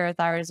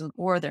hyperparathyroidism,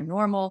 or they're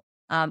normal.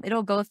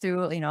 It'll go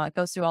through, it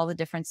goes through all the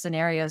different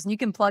scenarios, and you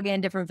can plug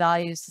in different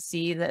values to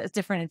see the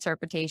different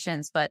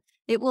interpretations, but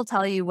it will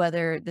tell you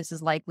whether this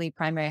is likely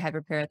primary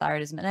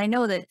hyperparathyroidism. And I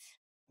know that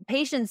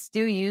patients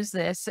do use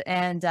this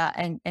and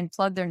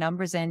plug their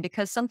numbers in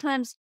because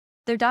sometimes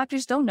their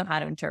doctors don't know how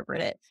to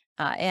interpret it.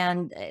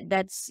 And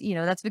that's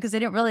because they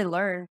didn't really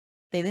learn.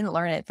 They didn't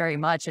learn it very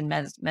much in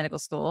medical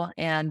school.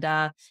 And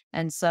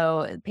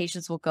so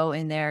patients will go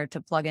in there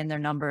to plug in their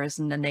numbers,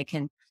 and then they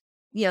can,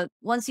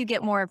 once you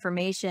get more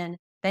information,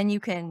 then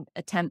you can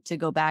attempt to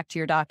go back to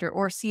your doctor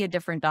or see a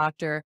different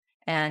doctor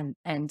and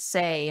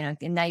say, and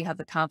now you have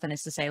the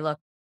confidence to say, look,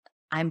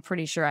 I'm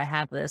pretty sure I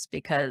have this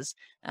because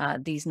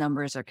these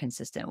numbers are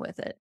consistent with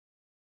it.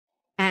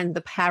 And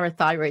the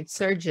parathyroid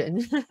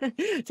surgeon.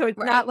 So it's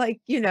not like,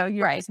 you're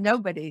just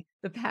nobody.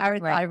 The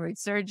parathyroid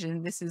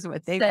surgeon, this is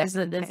what they says.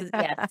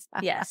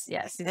 Yes,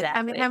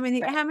 exactly. How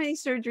many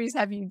surgeries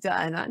have you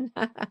done on?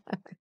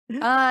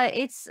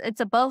 It's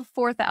above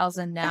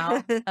 4,000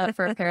 now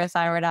for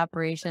parathyroid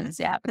operations.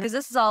 Yeah, because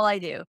this is all I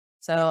do.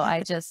 So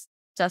I just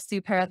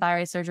do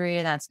parathyroid surgery,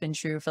 and that's been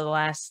true for the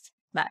last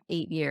about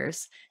 8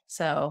 years.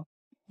 So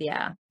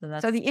yeah.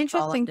 So the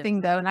interesting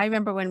thing though, and I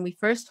remember when we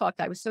first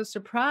talked, I was so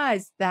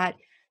surprised that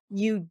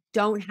you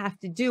don't have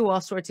to do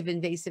all sorts of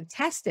invasive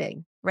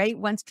testing, right?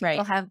 Once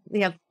people have,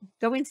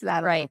 go into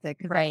that a little bit.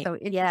 Right. So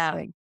interesting.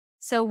 Yeah.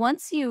 So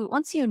once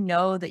you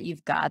know that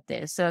you've got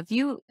this, so if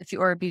you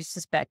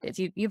suspect it,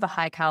 if you have a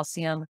high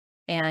calcium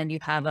and you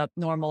have a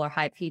normal or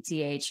high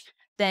PTH,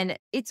 then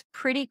it's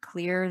pretty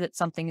clear that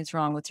something is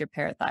wrong with your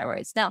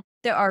parathyroids. Now,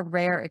 there are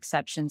rare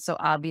exceptions, so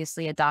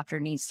obviously a doctor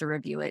needs to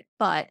review it,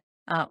 but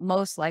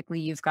most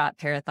likely you've got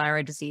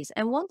parathyroid disease.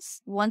 And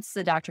once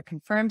the doctor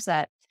confirms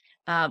that,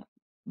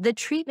 The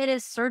treatment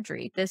is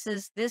surgery. This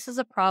is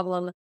a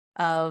problem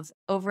of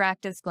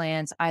overactive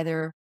glands,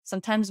 either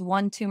sometimes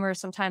one tumor,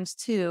 sometimes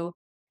two.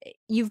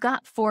 You've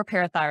got four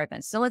parathyroid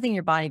glands. It's the only thing in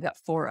your body you've got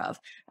four of,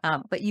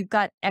 but you've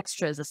got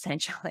extras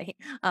essentially.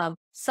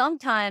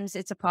 Sometimes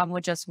it's a problem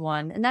with just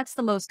one, and that's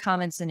the most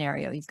common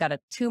scenario. You've got a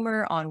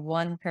tumor on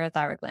one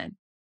parathyroid gland.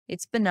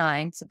 It's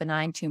benign. It's a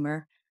benign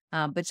tumor,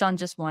 but it's on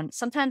just one.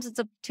 Sometimes it's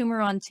a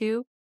tumor on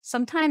two.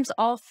 Sometimes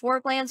all four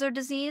glands are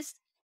diseased.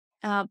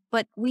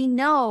 But we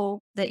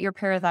know that your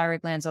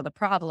parathyroid glands are the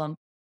problem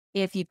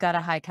if you've got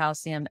a high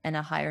calcium and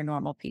a higher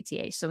normal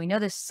PTH. So we know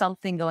there's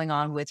something going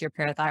on with your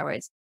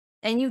parathyroids,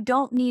 and you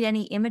don't need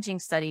any imaging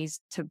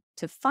studies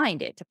to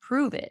find it, to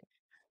prove it.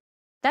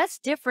 That's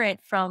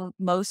different from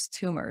most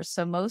tumors.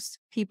 So most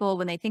people,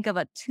 when they think of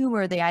a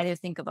tumor, they either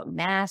think of a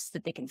mass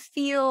that they can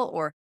feel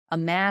or a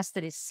mass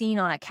that is seen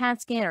on a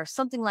CAT scan or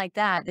something like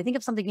that. They think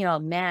of something, a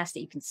mass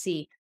that you can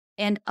see.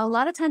 And a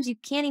lot of times you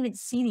can't even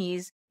see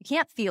these. You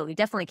can't feel, you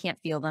definitely can't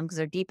feel them because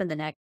they're deep in the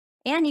neck.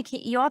 And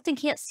you often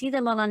can't see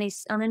them on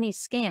any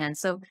scan.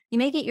 So you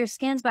may get your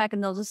scans back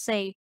and they'll just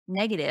say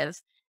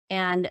negative,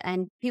 and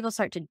people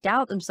start to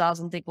doubt themselves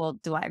and think, well,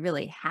 do I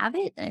really have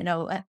it?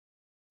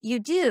 You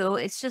do.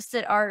 It's just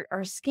that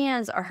our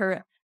scans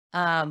are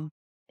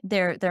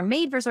they're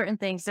made for certain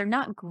things. They're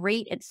not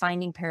great at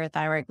finding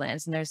parathyroid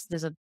glands, and there's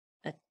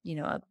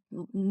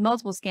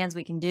multiple scans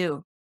we can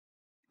do.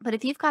 But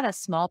if you've got a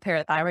small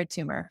parathyroid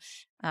tumor,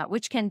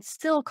 which can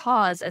still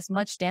cause as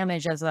much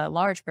damage as a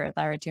large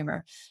parathyroid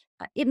tumor,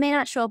 it may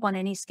not show up on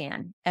any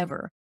scan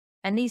ever.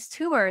 And these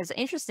tumors,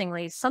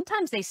 interestingly,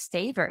 sometimes they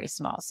stay very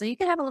small. So you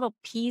can have a little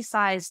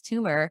pea-sized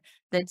tumor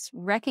that's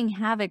wreaking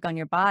havoc on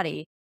your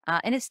body,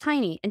 and it's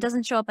tiny and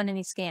doesn't show up on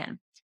any scan.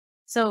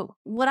 So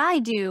what I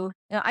do,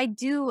 I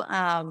do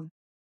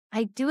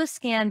a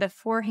scan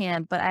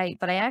beforehand, but I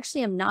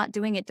actually am not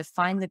doing it to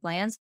find the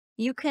glands.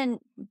 You can,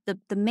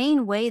 the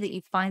main way that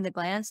you find the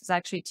glands is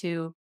actually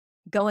to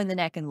go in the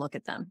neck and look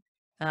at them.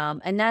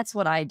 And that's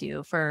what I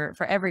do for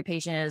every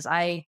patient is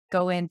I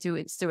go in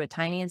through a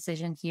tiny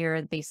incision here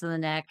at the base of the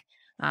neck.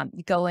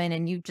 You go in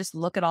and you just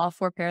look at all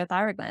four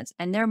parathyroid glands,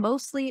 and they're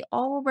mostly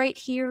all right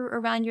here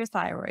around your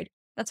thyroid.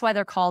 That's why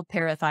they're called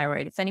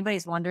parathyroid. If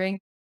anybody's wondering,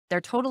 they're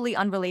totally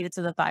unrelated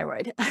to the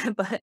thyroid,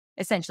 but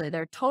essentially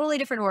they're a totally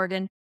different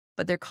organ,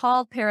 but they're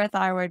called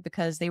parathyroid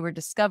because they were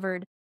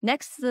discovered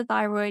next to the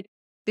thyroid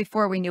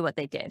before we knew what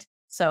they did.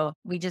 So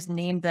we just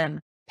named them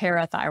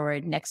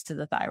parathyroid next to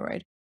the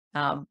thyroid.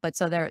 But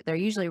so they're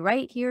usually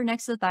right here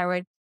next to the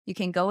thyroid. You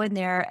can go in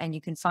there and you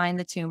can find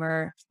the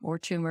tumor or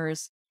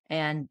tumors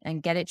and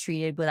get it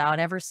treated without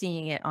ever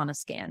seeing it on a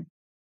scan.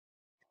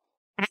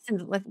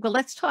 And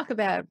let's talk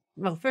about,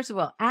 well, first of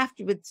all,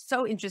 after, what's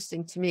so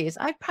interesting to me is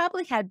I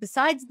probably had,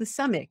 besides the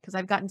summit, because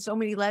I've gotten so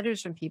many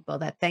letters from people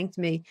that thanked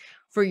me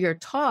for your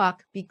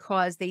talk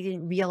because they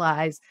didn't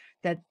realize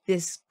that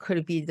this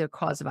could be the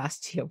cause of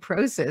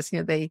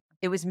osteoporosis.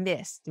 It was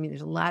missed. I mean,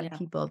 there's a lot of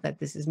people that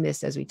this is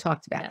missed, as we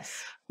talked about.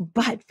 Yes.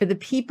 But for the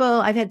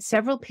people, I've had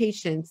several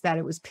patients that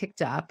it was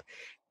picked up,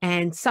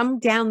 and some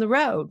down the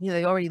road,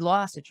 they already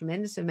lost a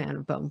tremendous amount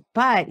of bone.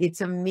 But it's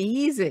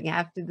amazing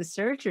after the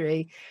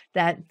surgery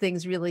that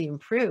things really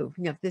improve.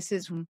 If this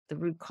is the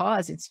root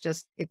cause, it's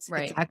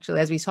actually,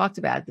 as we talked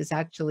about, this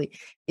actually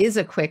is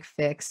a quick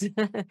fix.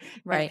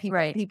 Right.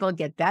 People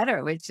get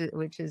better, which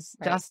is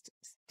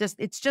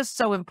it's just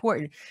so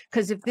important,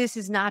 because if this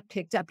is not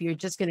picked up, you're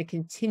just going to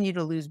continue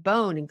to lose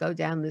bone and go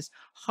down this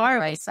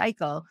horrible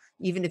cycle,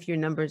 even if your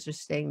numbers are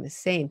staying the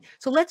same.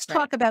 So let's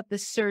talk about the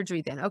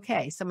surgery then.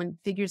 Okay, someone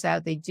figures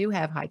out they do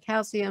have high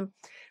calcium,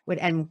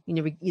 and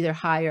either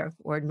higher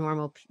or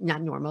normal,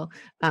 not normal,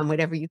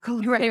 whatever you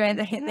call it. Right.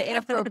 The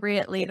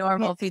inappropriately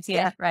normal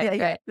PTS.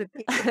 Right.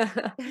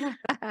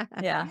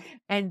 Yeah.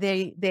 And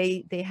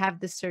they have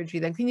the surgery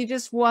then. Can you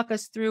just walk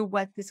us through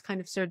what this kind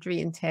of surgery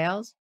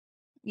entails?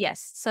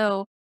 Yes.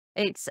 So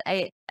it's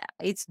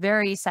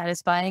very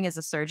satisfying as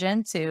a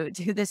surgeon to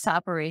do this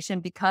operation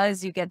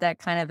because you get that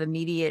kind of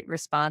immediate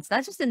response,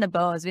 not just in the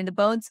bones. I mean, the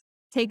bones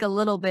take a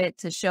little bit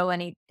to show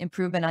any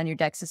improvement on your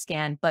DEXA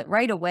scan, but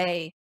right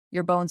away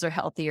your bones are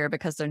healthier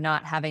because they're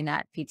not having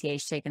that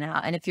PTH taken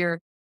out. And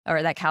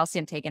or that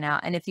calcium taken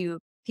out. And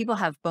people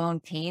have bone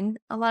pain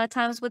a lot of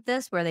times with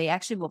this, where they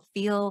actually will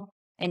feel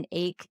an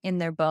ache in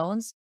their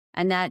bones,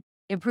 and that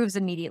improves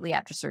immediately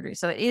after surgery.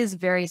 So it is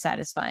very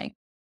satisfying.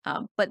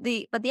 But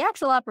the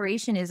actual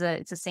operation it's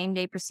a same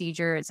day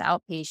procedure. It's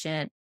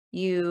outpatient.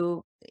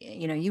 You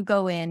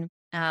go in,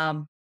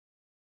 and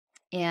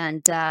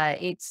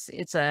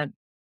it's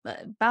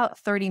about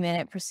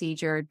 30-minute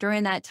procedure.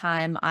 During that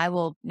time, I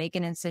will make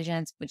an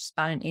incision, which is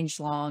about an inch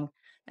long,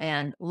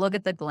 and look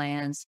at the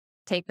glands,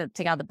 take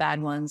out the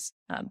bad ones,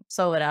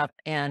 sew it up,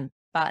 and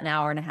about an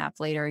hour and a half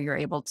later, you're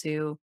able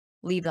to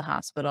leave the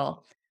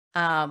hospital.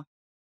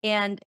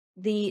 And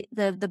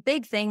the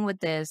big thing with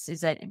this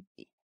is that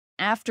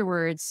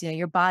afterwards,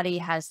 your body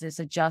has this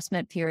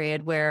adjustment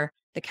period where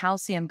the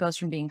calcium goes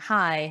from being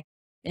high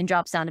and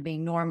drops down to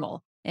being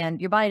normal.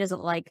 And your body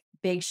doesn't like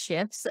big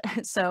shifts.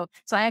 So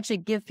I actually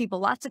give people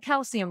lots of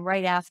calcium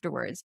right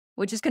afterwards,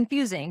 which is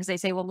confusing because they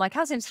say, well, my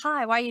calcium's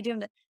high. Why are you doing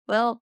that?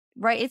 Well,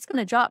 right, it's going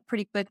to drop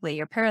pretty quickly.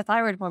 Your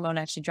parathyroid hormone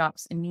actually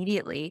drops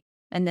immediately.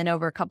 And then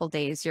over a couple of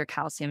days, your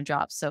calcium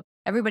drops. So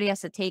everybody has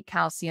to take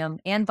calcium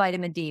and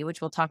vitamin D, which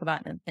we'll talk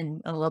about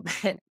in a little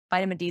bit.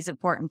 Vitamin D is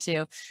important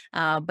too.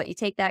 But you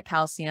take that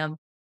calcium,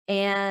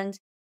 and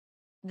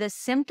the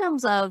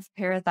symptoms of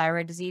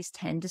parathyroid disease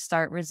tend to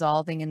start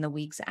resolving in the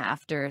weeks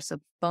after. So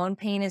bone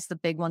pain is the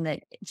big one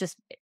that just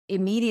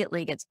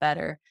immediately gets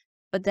better.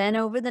 But then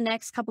over the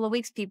next couple of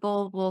weeks,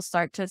 people will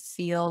start to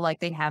feel like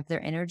they have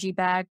their energy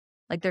back,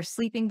 like they're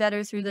sleeping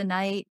better through the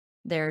night.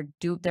 They're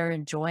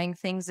enjoying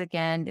things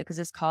again, because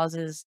this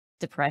causes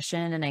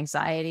depression and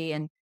anxiety,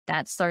 and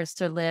that starts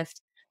to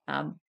lift.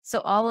 So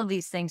all of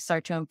these things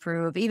start to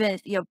improve, even,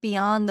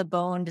 beyond the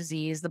bone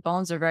disease. The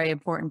bones are very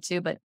important too,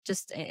 but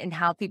just in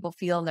how people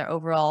feel and their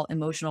overall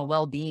emotional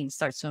well-being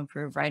starts to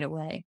improve right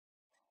away.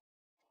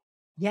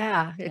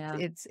 Yeah, Yeah.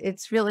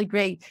 it's really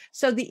great.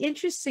 So the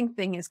interesting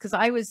thing is, because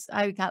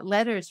I got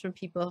letters from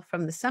people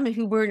from the summit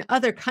who were in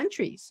other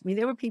countries. I mean,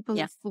 there were people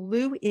who Yeah.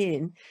 flew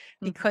in Mhm.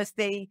 because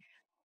they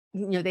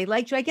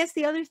liked you. I guess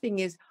the other thing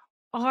is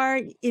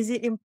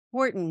it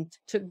important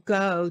to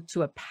go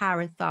to a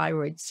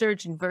parathyroid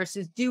surgeon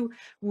versus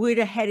would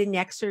a head and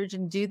neck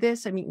surgeon do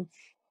this? I mean,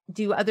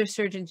 do other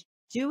surgeons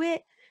do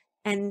it?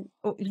 And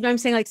you know what I'm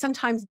saying? Like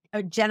sometimes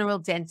a general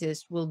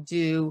dentist will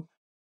do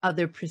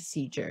other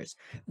procedures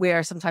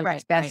where sometimes it's Right,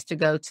 right, best to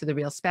go to the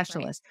real right,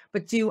 specialist.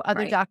 But do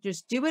other right,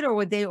 doctors do it, or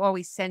would they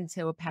always send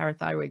to a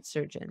parathyroid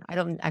surgeon? I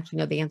don't actually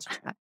know the answer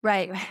to that.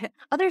 right.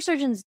 Other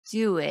surgeons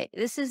do it.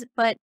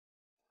 But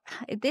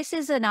this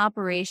is an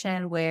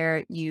operation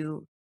where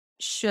you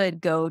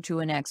should go to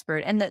an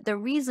expert. And the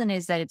reason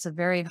is that it's a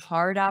very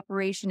hard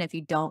operation if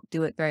you don't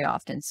do it very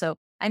often. So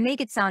I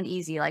make it sound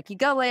easy. Like you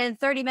go in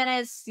 30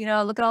 minutes,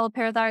 look at all the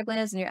parathyroid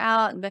glands and you're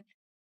out. But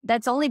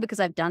that's only because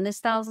I've done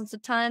this thousands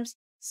of times.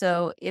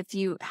 So if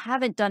you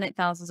haven't done it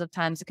thousands of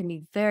times, it can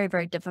be very,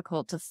 very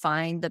difficult to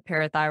find the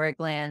parathyroid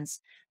glands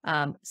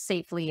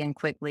safely and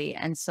quickly.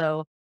 And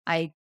so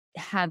I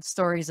have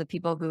stories of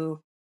people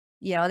who,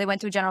 they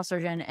went to a general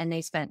surgeon and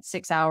they spent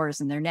 6 hours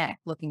in their neck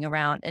looking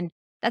around. And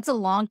that's a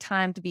long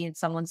time to be in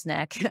someone's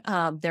neck.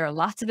 There are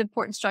lots of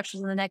important structures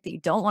in the neck that you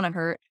don't want to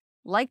hurt,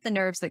 like the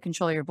nerves that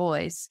control your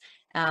voice.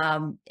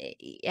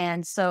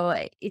 And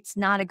so it's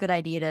not a good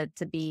idea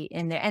to be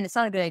in there. And it's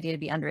not a good idea to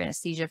be under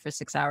anesthesia for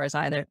 6 hours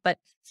either. But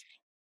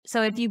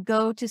so if you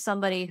go to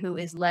somebody who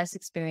is less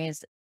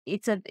experienced,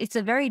 it's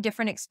a very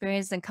different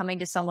experience than coming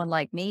to someone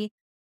like me.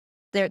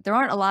 There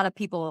aren't a lot of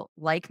people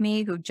like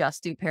me who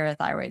just do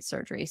parathyroid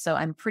surgery. So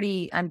I'm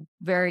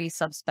very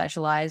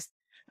subspecialized.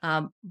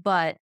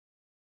 But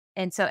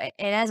and so and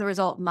as a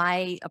result,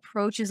 my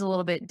approach is a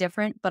little bit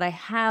different, but I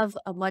have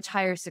a much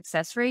higher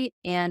success rate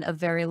and a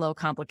very low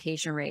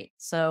complication rate.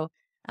 So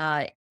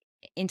uh,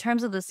 in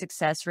terms of the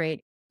success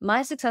rate,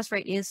 my success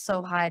rate is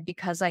so high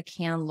because I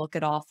can look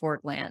at all four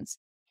glands.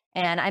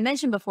 And I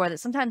mentioned before that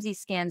sometimes these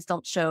scans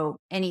don't show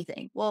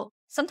anything. Well,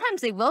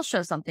 sometimes they will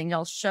show something.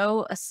 They'll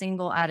show a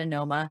single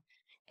adenoma,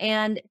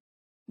 and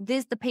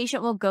the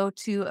patient will go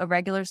to a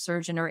regular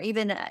surgeon or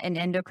even an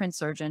endocrine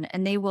surgeon,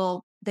 and they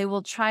will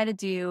try to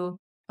do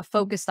a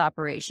focused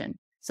operation.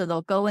 So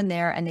they'll go in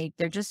there and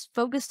they're just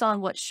focused on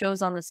what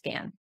shows on the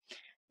scan,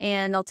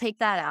 and they'll take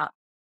that out.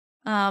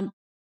 Um,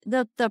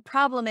 the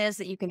problem is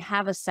that you can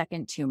have a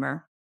second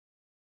tumor.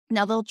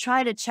 Now they'll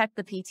try to check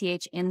the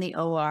PTH in the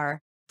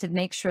OR to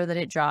make sure that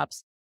it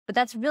drops, but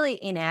that's really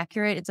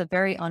inaccurate. It's a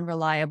very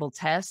unreliable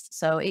test.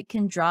 So it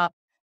can drop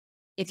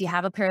if you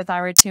have a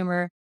parathyroid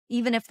tumor.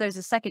 Even if there's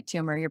a second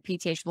tumor, your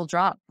PTH will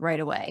drop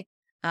right away.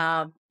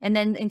 And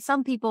then in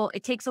some people,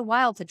 it takes a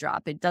while to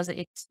drop. It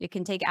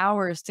can take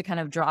hours to kind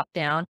of drop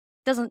down.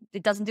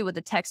 It doesn't do what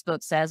the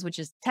textbook says, which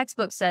is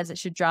textbook says it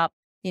should drop,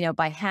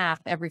 by half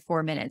every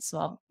 4 minutes.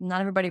 Well,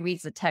 not everybody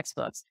reads the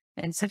textbooks.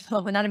 And so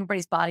not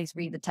everybody's bodies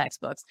read the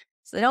textbooks.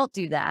 So they don't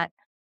do that.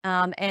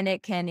 And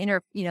it can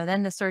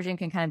then the surgeon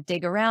can kind of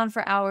dig around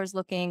for hours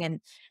looking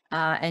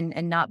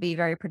and not be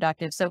very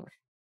productive. So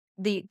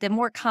the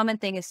more common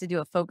thing is to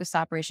do a focused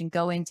operation,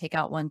 go in, take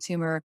out one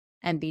tumor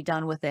and be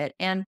done with it.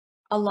 And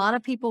a lot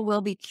of people will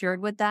be cured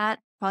with that.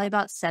 Probably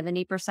about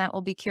 70%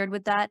 will be cured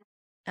with that.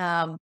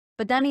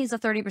 But that means a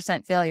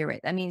 30% failure rate.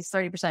 That means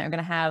 30% are going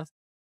to have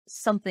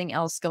something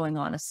else going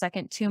on, a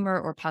second tumor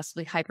or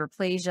possibly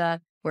hyperplasia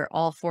where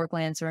all four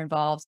glands are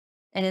involved.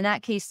 And in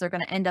that case, they're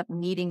going to end up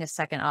needing a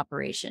second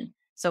operation.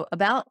 So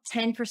about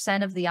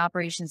 10% of the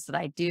operations that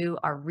I do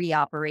are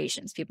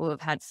reoperations, people who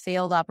have had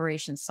failed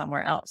operations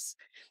somewhere else.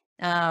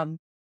 And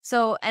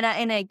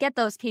I get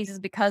those cases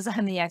because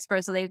I'm the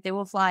expert, so they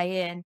will fly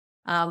in.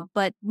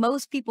 But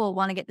most people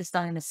want to get this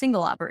done in a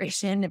single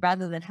operation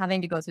rather than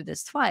having to go through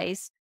this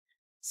twice.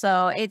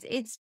 So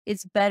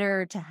it's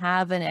better to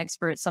have an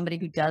expert, somebody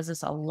who does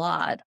this a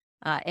lot,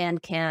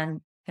 and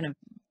can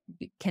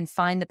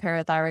find the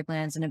parathyroid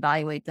glands and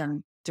evaluate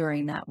them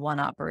during that one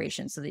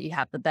operation so that you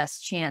have the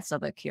best chance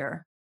of a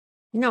cure.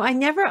 I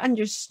never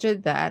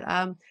understood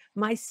that.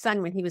 My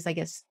son, when he was, I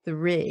guess,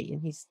 3,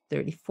 and he's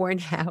 34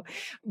 now,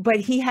 but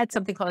he had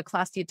something called a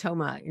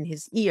cholesteatoma in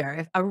his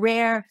ear, a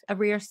rare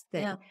thing.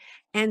 Yeah.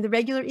 And the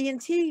regular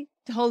ENT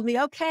told me,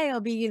 okay,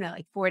 I'll be,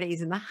 like 4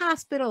 days in the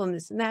hospital and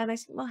this and that. And I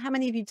said, well, how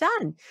many have you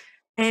done?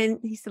 And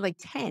he said, like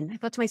 10. I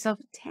thought to myself,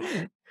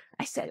 10.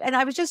 I said, and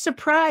I was just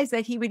surprised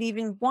that he would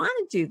even want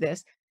to do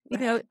this.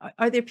 Right.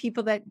 Are there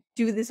people that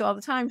do this all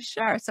the time?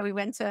 Sure. So we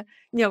went to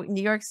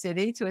New York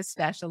City to a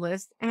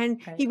specialist,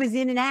 and Right. he was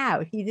in and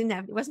out.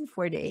 It wasn't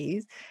 4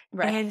 days.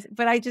 Right.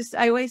 But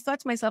I always thought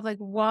to myself, like,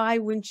 why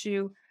wouldn't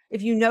you,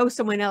 if you know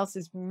someone else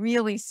is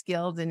really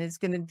skilled and is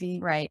going to be,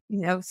 Right.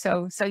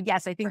 so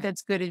yes, I think Right.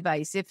 that's good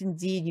advice. If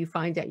indeed you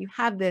find out you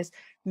have this,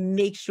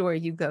 make sure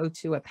you go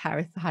to a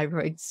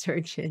parathyroid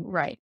surgeon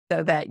Right.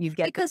 so that you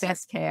get the Because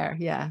best care.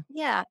 Yeah.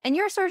 yeah, and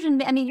your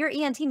surgeon, I mean, your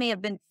ENT may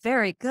have been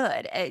very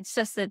good. It's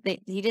just that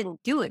he didn't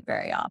do it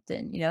very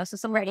often, So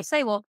somebody will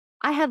say, "Well,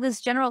 I have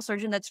this general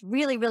surgeon that's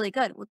really, really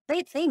good." Well,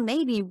 they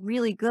may be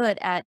really good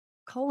at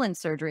colon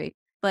surgery,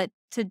 but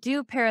to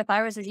do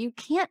parathyroid surgery, you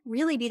can't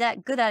really be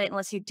that good at it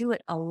unless you do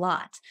it a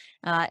lot.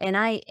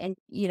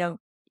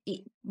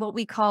 What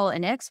we call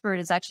an expert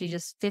is actually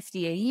just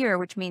 50 a year,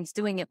 which means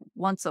doing it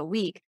once a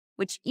week.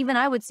 Which even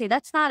I would say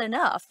that's not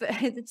enough.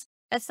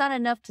 That's not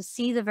enough to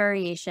see the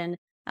variation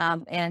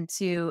and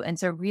to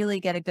really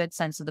get a good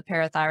sense of the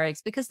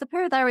parathyroids, because the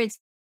parathyroids,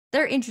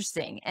 they're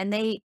interesting and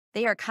they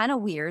are kind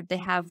of weird. They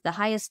have the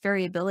highest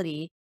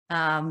variability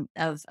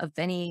of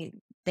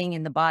anything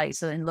in the body.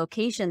 So in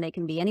location, they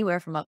can be anywhere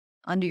from up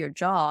under your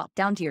jaw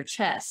down to your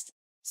chest.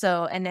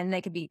 So and then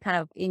they could be kind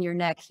of in your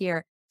neck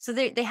here. So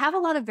they have a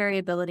lot of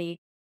variability.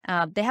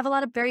 They have a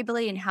lot of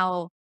variability in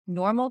how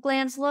normal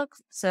glands look.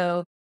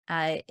 So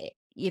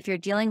if you're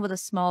dealing with a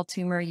small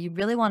tumor, you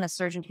really want a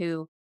surgeon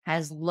who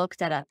has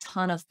looked at a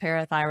ton of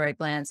parathyroid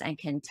glands and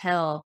can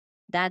tell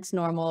that's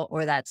normal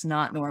or that's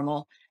not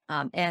normal.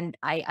 And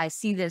I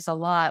see this a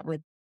lot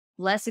with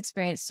less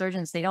experienced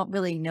surgeons. They don't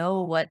really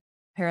know what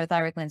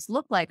parathyroid glands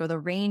look like or the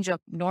range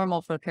of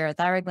normal for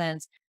parathyroid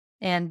glands.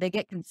 And they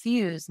get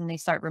confused and they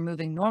start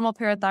removing normal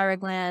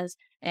parathyroid glands,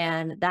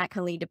 and that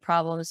can lead to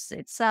problems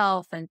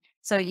itself. And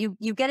so you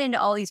get into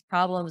all these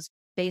problems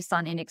based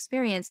on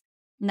inexperience,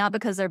 not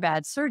because they're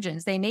bad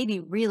surgeons. They may be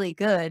really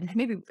good,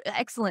 maybe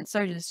excellent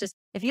surgeons. Just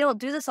if you don't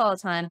do this all the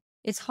time,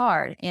 it's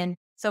hard. And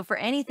so for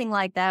anything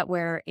like that,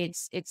 where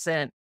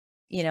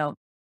you know,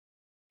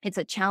 it's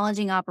a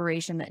challenging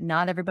operation that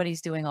not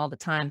everybody's doing all the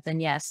time, then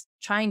yes,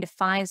 trying to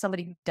find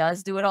somebody who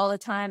does do it all the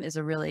time is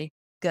a really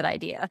good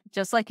idea.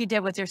 Just like you did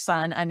with your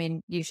son. I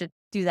mean, you should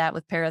do that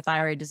with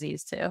parathyroid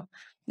disease too.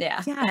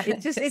 Yeah. Yeah,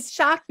 it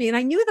shocked me, and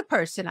I knew the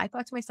person. I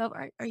thought to myself,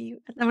 "Are you?"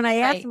 And when I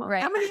asked Right, him, "Well, how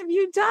right. many have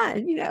you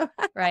done?"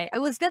 Right. It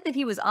was good that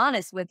he was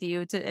honest with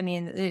you I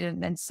mean,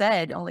 and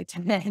said only to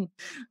men.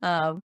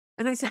 Um,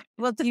 And I said,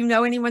 "Well, do you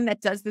know anyone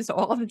that does this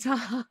all the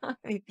time?"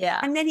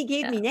 yeah. And then he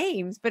gave Yeah. me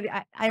names, but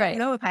I don't Right.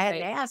 know if I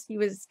hadn't Right. asked, he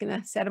was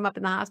gonna set him up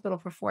in the hospital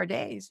for 4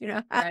 days.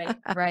 Right.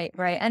 Right.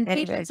 Right. And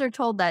Anyway, patients are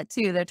told that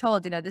too. They're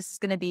told, this is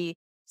going to be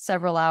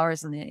several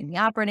hours in the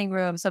operating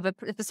room. So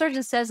if the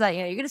surgeon says that,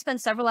 you're going to spend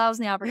several hours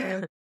in the operating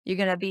room, you're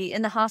going to be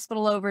in the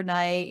hospital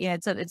overnight.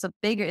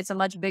 It's a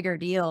much bigger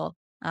deal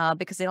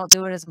because they don't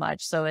do it as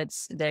much. So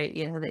it's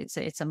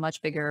a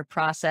much bigger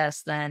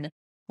process than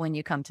when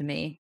you come to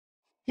me.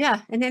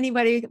 yeah, and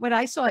what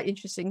I saw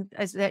interesting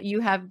is that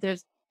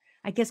there's,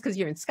 I guess, because 'cause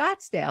you're in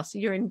Scottsdale, so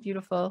you're in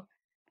beautiful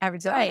Right.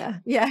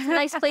 Arizona. It's a Yeah.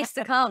 nice place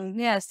to come.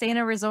 Yeah, stay in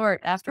a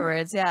resort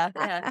afterwards. Yeah,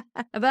 yeah.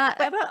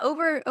 About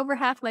over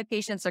half my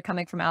patients are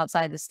coming from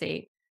outside the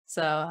state.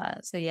 So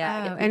yeah, I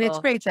Oh, get and it's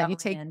people great that you traveling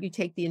take in. you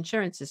take the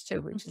insurances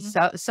too, which is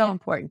Mhm. so Yeah,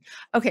 important.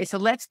 Okay, so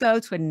let's go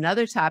to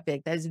another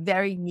topic that is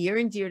very near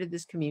and dear to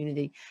this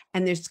community,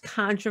 and there's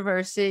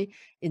controversy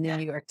in the yeah,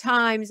 New York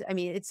Times. I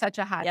mean, it's such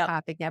a hot yep.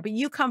 topic now, but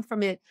you come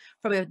from it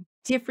from a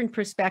different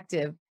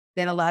perspective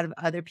than a lot of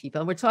other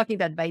people. And we're talking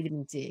about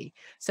vitamin D.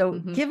 So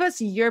Mhm. give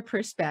us your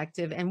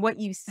perspective and what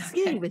you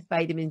see Okay. with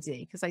vitamin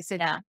D, because I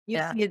said Yeah,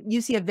 yeah. you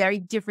see a very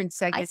different I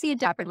segment see a of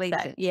the different set.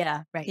 population.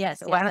 Yeah. Right. Yes,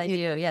 So yes, why don't I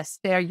you do. Yes.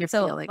 share your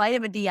So feeling?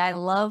 vitamin D, I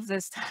love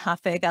this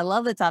topic. I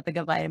love the topic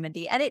of vitamin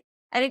D. And it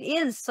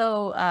is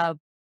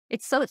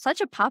it's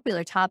such a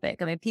popular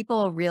topic. I mean,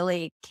 people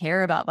really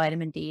care about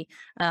vitamin D.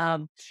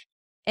 Um,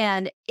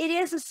 and it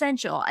is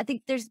essential. I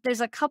think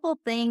there's a couple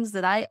things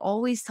that I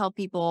always tell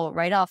people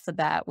right off the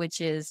bat, which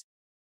is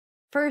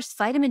first,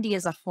 vitamin D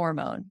is a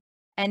hormone.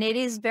 And it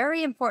is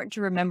very important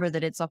to remember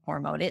that it's a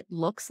hormone. It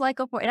looks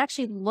like it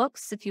actually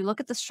looks, if you look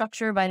at the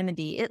structure of vitamin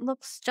D, it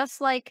looks just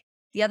like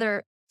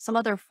some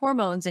other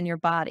hormones in your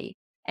body.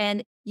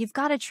 And you've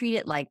got to treat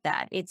it like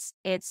that. It's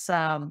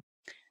a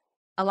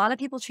lot of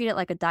people treat it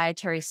like a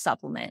dietary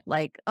supplement,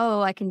 like,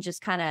 oh, I can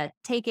just kind of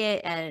take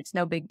it and it's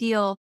no big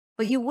deal.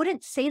 But you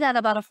wouldn't say that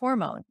about a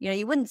hormone.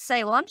 You wouldn't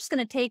say, well, I'm just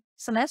going to take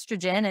some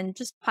estrogen and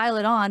just pile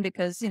it on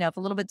because, if a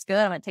little bit's good,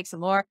 I'm going to take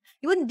some more.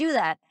 You wouldn't do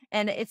that.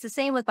 And it's the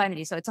same with vitamin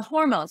D. So it's a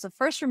hormone. So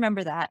first,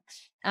 remember that.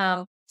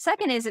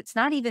 Second is it's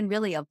not even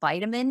really a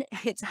vitamin.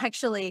 It's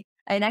actually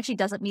it actually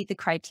doesn't meet the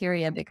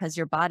criteria because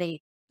your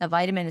body, a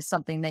vitamin is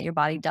something that your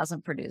body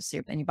doesn't produce,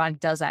 and your body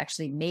does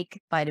actually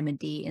make vitamin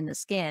D in the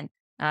skin.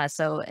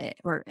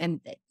 And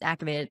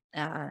activated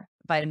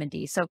vitamin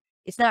D. So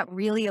it's not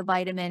really a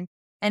vitamin,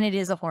 and it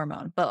is a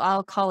hormone, but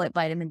I'll call it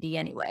vitamin D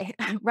anyway,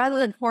 rather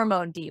than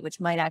hormone D, which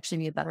might actually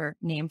be a better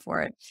name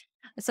for it.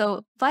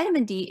 So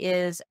vitamin D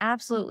is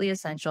absolutely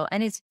essential,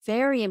 and it's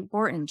very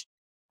important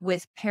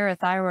with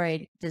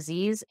parathyroid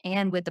disease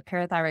and with the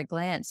parathyroid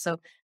glands.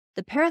 So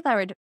the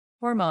parathyroid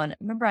hormone,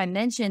 remember I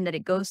mentioned that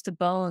it goes to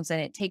bones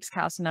and it takes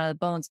calcium out of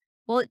the bones.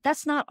 Well,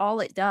 that's not all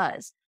it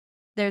does.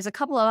 There's a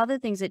couple of other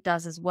things it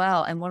does as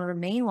well. And one of the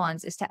main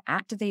ones is to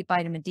activate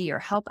vitamin D or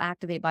help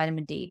activate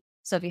vitamin D.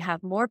 So if you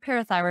have more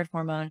parathyroid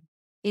hormone,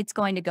 it's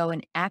going to go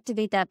and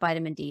activate that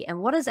vitamin D. And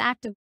what does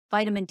active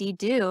vitamin D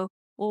do?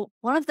 Well,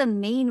 one of the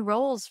main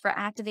roles for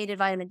activated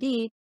vitamin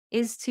D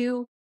is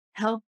to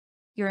help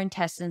your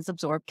intestines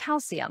absorb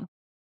calcium.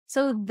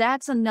 So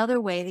that's another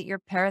way that your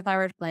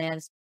parathyroid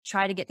glands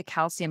try to get the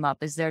calcium up,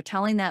 is they're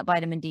telling that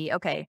vitamin D,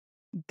 okay,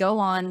 go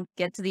on,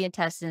 get to the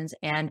intestines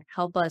and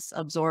help us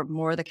absorb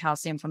more of the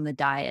calcium from the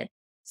diet.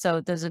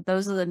 So those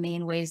are the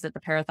main ways that the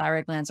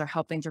parathyroid glands are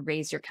helping to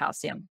raise your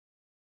calcium.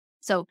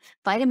 So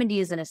vitamin D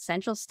is an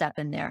essential step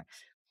in there.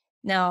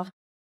 Now,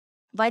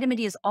 vitamin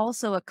D is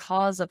also a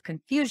cause of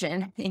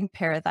confusion in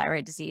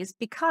parathyroid disease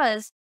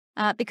because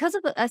of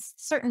a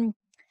certain,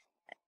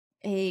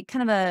 a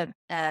kind of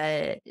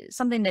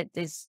something that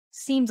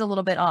seems a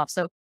little bit off.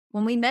 So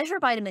when we measure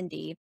vitamin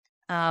D,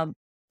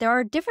 there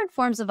are different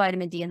forms of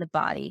vitamin D in the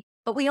body,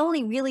 but we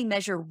only really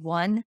measure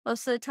one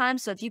most of the time.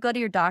 So if you go to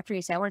your doctor and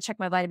you say, I want to check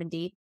my vitamin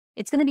D,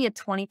 it's going to be a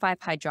 25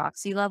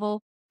 hydroxy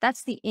level.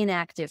 That's the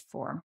inactive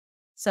form.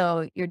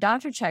 So your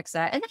doctor checks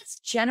that, and that's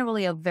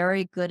generally a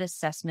very good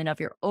assessment of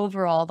your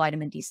overall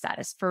vitamin D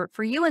status.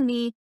 For you and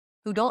me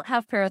who don't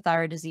have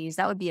parathyroid disease,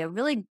 that would be a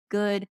really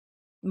good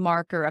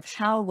marker of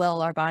how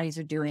well our bodies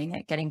are doing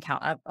at getting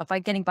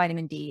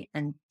vitamin D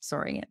and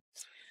storing it.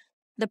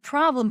 The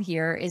problem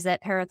here is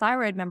that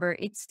parathyroid, remember,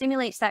 it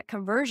stimulates that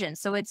conversion.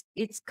 So it's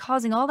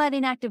causing all that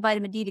inactive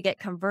vitamin D to get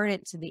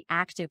converted to the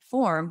active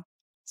form.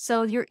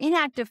 So your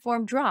inactive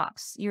form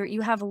drops.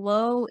 You have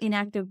low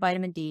inactive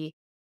vitamin D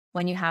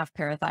when you have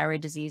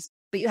parathyroid disease,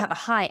 but you have a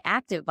high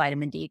active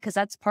vitamin D because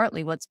that's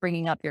partly what's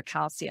bringing up your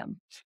calcium.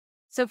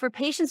 So for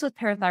patients with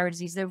parathyroid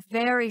disease, they're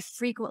very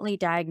frequently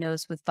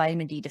diagnosed with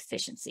vitamin D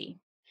deficiency.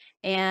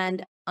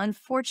 And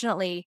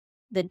unfortunately,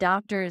 the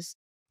doctors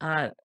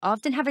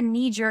often have a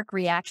knee-jerk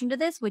reaction to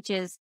this, which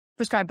is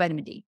prescribe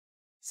vitamin D.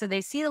 So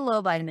they see the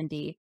low vitamin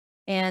D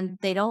and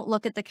they don't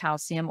look at the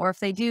calcium, or if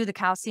they do the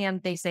calcium,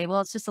 they say,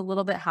 well, it's just a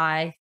little bit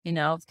high,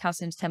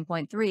 calcium's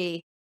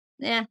 10.3.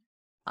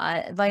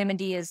 Vitamin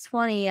D is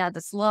 20,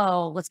 that's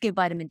low, let's give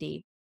vitamin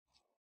D.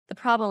 The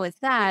problem with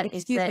that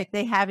is that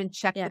they haven't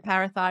checked the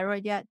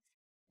parathyroid yet.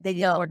 They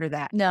didn't order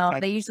that. No, Okay.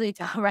 they usually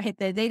don't, right?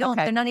 They don't,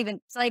 Okay. they're not even,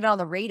 it's not even on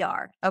the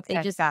radar. Okay,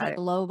 They just got see it.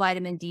 low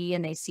vitamin D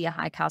and they see a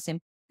high calcium.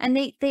 And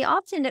they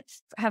often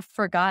have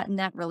forgotten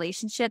that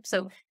relationship.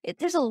 So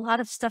there's a lot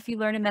of stuff you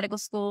learn in medical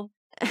school.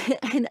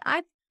 And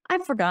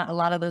I've forgotten a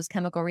lot of those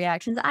chemical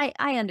reactions. I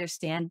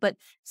understand, but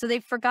so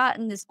they've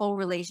forgotten this whole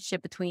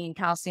relationship between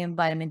calcium,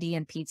 vitamin D,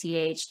 and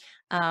PTH.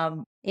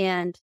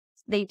 And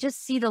they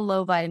just see the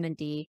low vitamin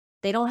D.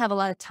 They don't have a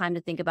lot of time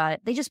to think about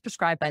it. They just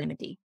prescribe vitamin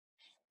D.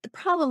 The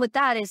problem with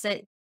that is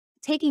that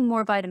taking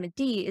more vitamin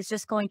D is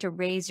just going to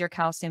raise your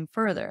calcium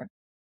further.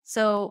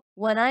 So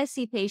when I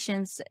see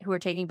patients who are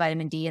taking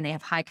vitamin D and they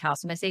have high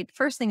calcium, I say the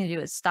first thing to do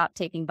is stop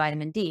taking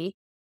vitamin D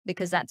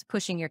because that's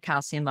pushing your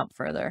calcium up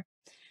further.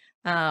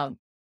 And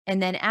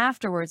then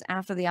afterwards,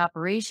 after the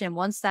operation,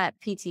 once that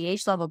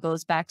PTH level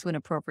goes back to an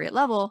appropriate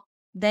level,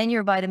 then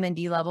your vitamin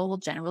D level will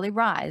generally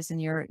rise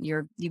and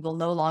you will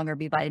no longer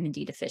be vitamin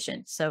D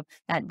deficient. So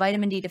that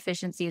vitamin D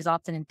deficiency is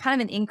often kind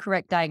of an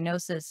incorrect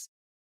diagnosis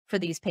for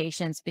these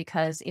patients,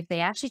 because if they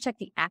actually check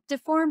the active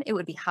form, it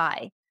would be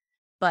high.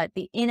 But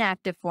the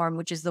inactive form,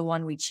 which is the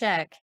one we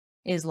check,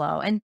 is low.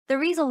 And the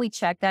reason we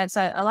check that,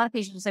 so a lot of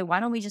patients will say, why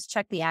don't we just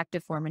check the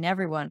active form in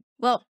everyone?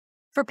 Well,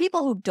 for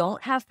people who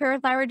don't have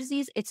parathyroid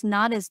disease, it's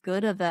not as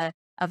good of a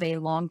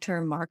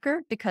long-term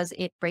marker because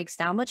it breaks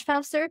down much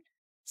faster.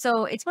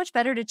 So it's much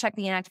better to check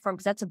the inactive form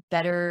because that's a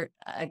better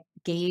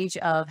gauge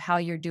of how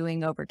you're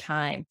doing over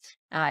time.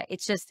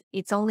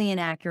 It's only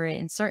inaccurate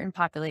in certain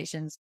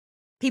populations,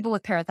 people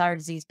with parathyroid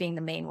disease being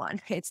the main one.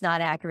 It's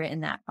not accurate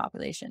in that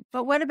population.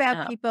 But what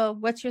about people,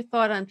 what's your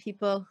thought on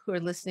people who are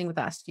listening with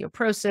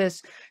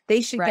osteoporosis?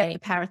 They should get the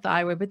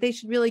parathyroid, but they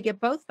should really get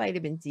both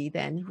vitamin D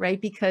then, right?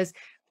 Because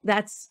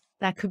that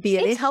could be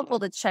an issue. It's helpful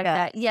to check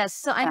that. Yes.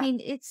 So I mean,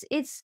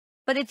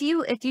 but if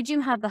you do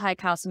have the high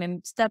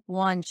calcium, step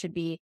one should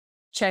be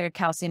check a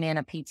calcium and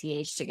a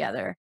PTH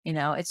together.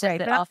 It's just right.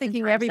 that But I'm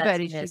thinking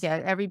everybody should missed.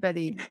 get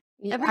everybody.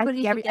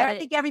 Everybody should get I it.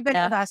 think everybody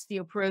with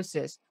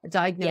osteoporosis, a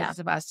diagnosis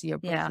of osteoporosis,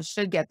 Yeah.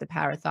 should get the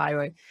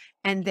parathyroid,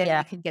 and then Yeah.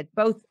 you can get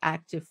both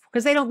active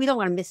because we don't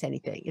want to miss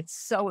anything. It's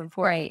so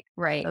important.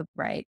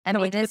 Right. And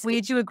Would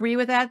would you agree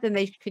with that? Then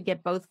they could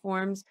get both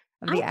forms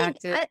of the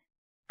active.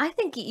 I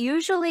think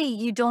usually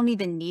you don't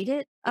even need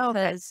it Oh,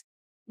 okay. because,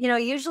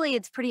 usually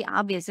it's pretty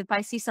obvious. If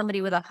I see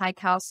somebody with a high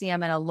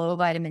calcium and a low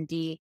vitamin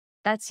D,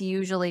 that's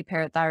usually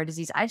parathyroid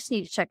disease. I just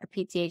need to check the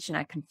PTH and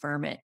I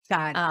confirm it.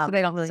 Got it. So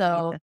they don't really need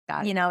So, this.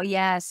 Got it.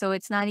 yeah, so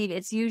it's not even,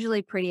 it's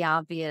usually pretty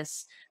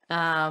obvious.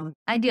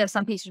 I do have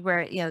some patients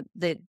where,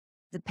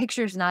 the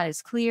picture's not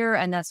as clear,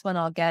 and that's when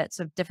I'll get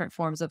some different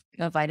forms of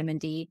vitamin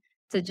D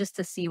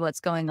to see what's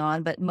going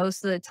on. But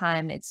most of the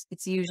time it's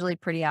usually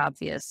pretty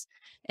obvious.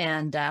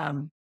 And yeah,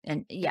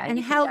 And you can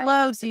how diet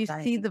low do you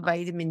diet see anything the else.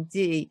 vitamin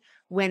D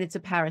when it's a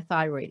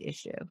parathyroid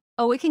issue?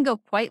 Oh, it can go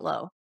quite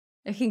low.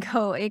 It can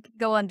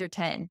go under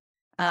 10.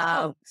 Oh,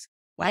 Um,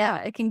 yeah,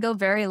 it can go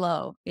very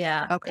low.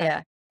 Yeah, okay.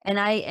 yeah. And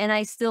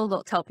I still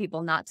don't tell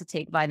people not to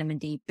take vitamin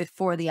D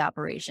before the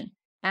operation.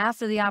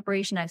 After the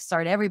operation, I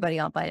start everybody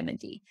on vitamin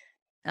D.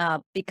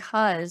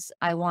 Because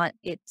I want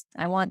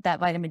that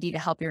vitamin D to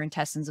help your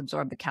intestines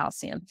absorb the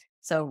calcium.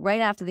 So right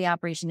after the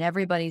operation,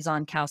 everybody's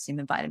on calcium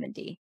and vitamin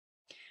D.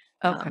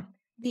 Okay.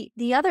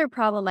 The other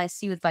problem I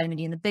see with vitamin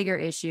D, and the bigger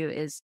issue,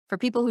 is for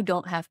people who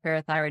don't have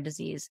parathyroid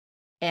disease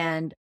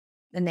and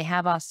then they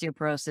have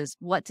osteoporosis,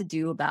 what to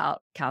do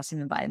about calcium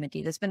and vitamin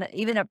D. There's been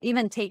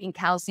even taking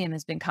calcium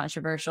has been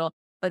controversial,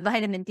 but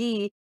vitamin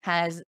D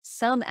has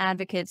some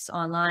advocates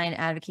online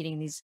advocating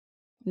these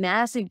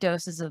massive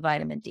doses of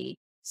vitamin D.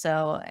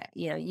 So,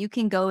 you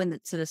can go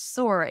to the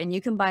store and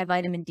you can buy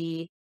vitamin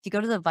D. If you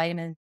go to the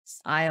vitamins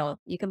aisle,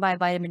 you can buy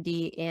vitamin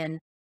D in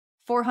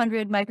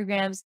 400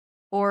 micrograms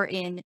or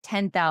in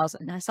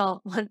 10,000. I saw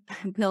one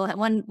pill,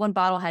 one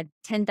bottle had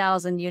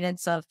 10,000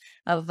 units of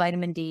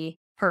vitamin D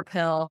per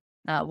pill.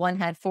 One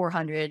had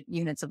 400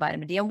 units of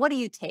vitamin D. And what do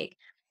you take?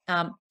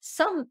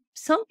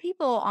 Some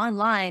people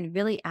online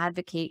really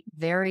advocate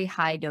very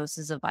high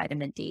doses of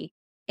vitamin D,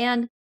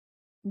 and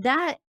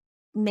that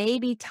may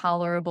be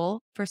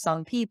tolerable for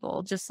some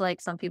people, just like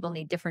some people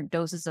need different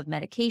doses of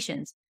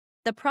medications.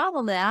 The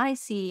problem that I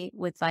see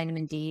with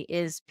vitamin D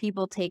is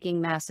people taking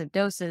massive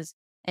doses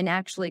and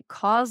actually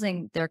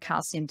causing their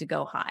calcium to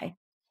go high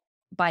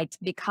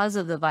because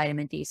of the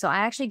vitamin D. So I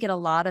actually get a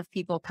lot of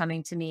people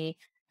coming to me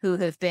who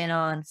have been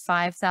on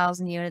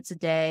 5,000 units a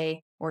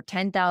day or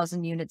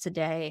 10,000 units a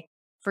day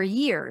for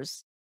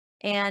years.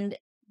 And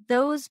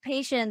those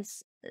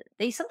patients,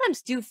 they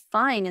sometimes do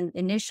fine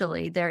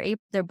initially.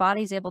 Their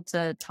body's able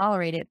to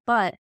tolerate it,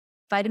 but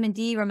vitamin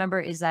D,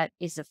 remember, is a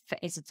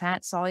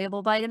fat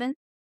soluble vitamin.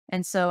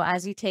 And so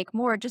as you take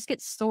more, it just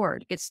gets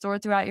stored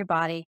throughout your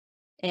body.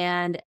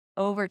 And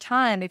over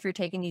time, if you're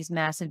taking these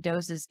massive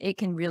doses, it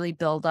can really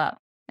build up.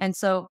 And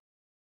so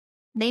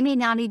they may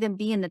not even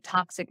be in the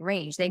toxic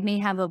range. They may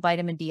have a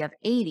vitamin D of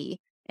 80.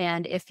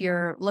 And if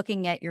you're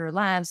looking at your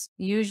labs,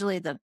 usually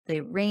the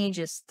range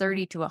is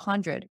 30 to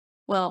 100.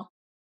 Well,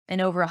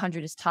 and over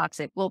 100 is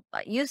toxic. Well,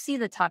 you see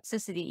the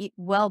toxicity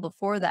well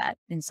before that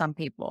in some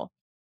people.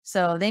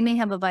 So they may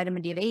have a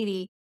vitamin D of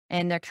 80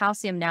 and their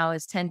calcium now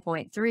is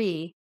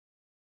 10.3.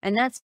 And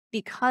that's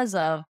because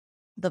of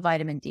the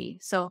vitamin D.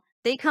 So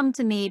they come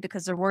to me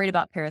because they're worried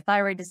about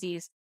parathyroid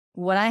disease.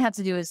 What I have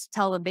to do is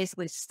tell them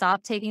basically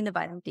stop taking the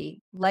vitamin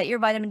D, let your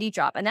vitamin D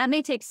drop. And that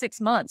may take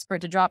 6 months for it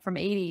to drop from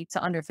 80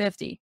 to under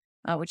 50,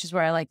 which is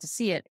where I like to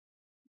see it.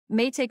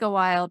 May take a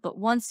while, but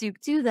once you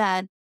do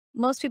that,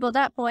 most people at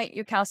that point,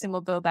 your calcium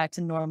will go back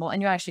to normal and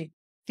you actually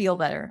feel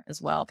better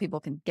as well. People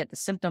can get the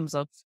symptoms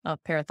of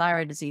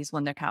parathyroid disease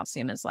when their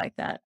calcium is like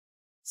that.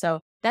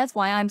 So that's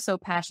why I'm so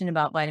passionate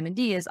about vitamin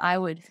D is I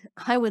would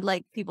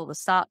like people to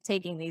stop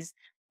taking these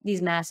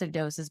massive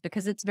doses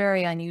because it's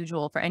very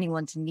unusual for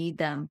anyone to need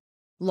them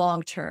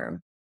long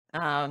term.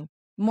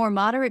 More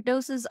moderate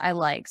doses I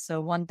like. So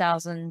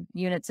 1,000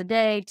 units a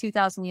day,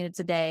 2,000 units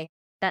a day,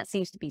 that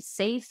seems to be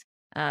safe.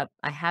 I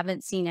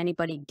haven't seen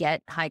anybody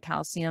get high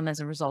calcium as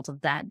a result of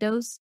that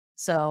dose.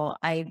 So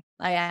I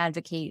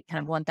advocate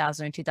kind of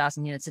 1,000 or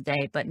 2,000 units a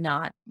day, but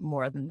not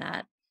more than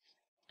that.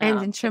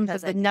 And in terms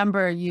of Because the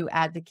number you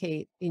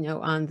advocate,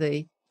 on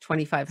the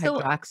 25 so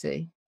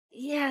hydroxy.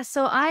 Yeah,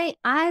 so I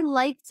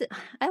like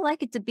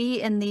it to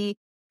be in the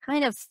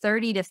kind of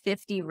 30 to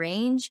 50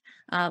 range.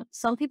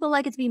 Some people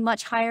like it to be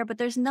much higher, but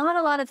there's not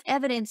a lot of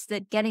evidence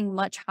that getting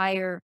much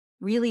higher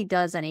really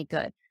does any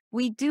good.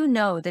 We do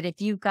know that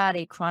if you've got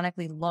a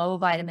chronically low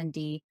vitamin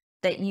D,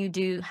 that you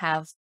do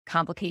have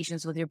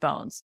complications with your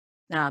bones.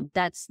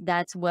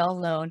 That's well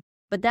known,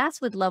 but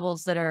that's with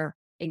levels that are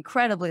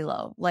incredibly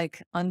low,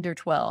 like under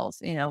 12.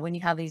 When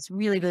you have these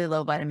really, really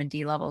low vitamin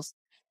D levels.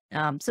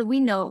 So we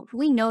know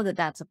that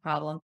that's a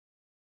problem.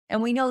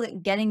 And we know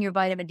that getting your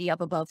vitamin D up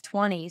above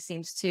 20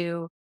 seems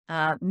to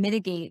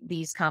mitigate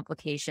these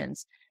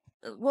complications.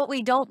 What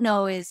we don't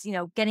know is,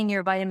 getting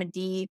your vitamin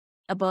D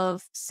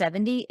above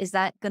 70, is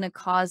that going to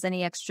cause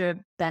any extra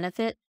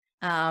benefit?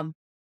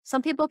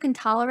 Some people can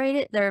tolerate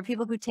it. There are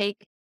people who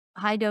take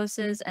high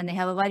doses and they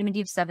have a vitamin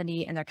D of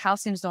 70 and their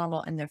calcium's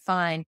normal and they're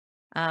fine.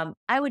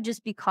 I would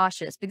just be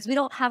cautious because we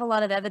don't have a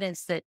lot of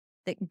evidence that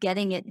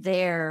getting it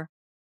there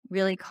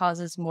really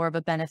causes more of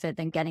a benefit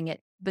than getting it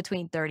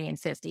between 30 and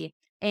 50.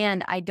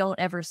 And I don't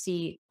ever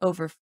see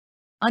over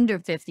under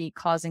 50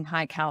 causing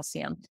high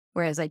calcium,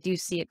 whereas I do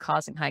see it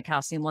causing high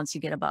calcium once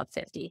you get above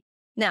 50.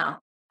 Now,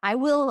 I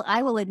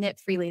will admit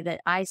freely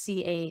that I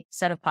see a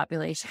set of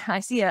population. I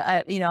see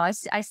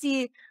I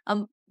see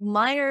a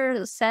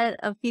minor set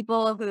of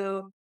people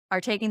who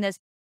are taking this,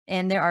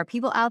 and there are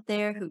people out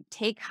there who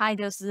take high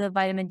doses of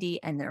vitamin D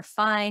and they're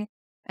fine,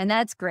 and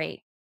that's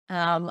great.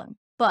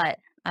 But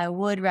I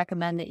would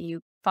recommend that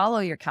you follow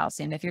your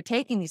calcium. If you're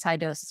taking these high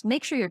doses,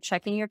 make sure you're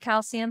checking your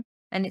calcium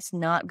and it's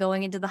not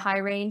going into the high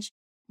range.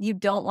 You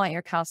don't want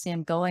your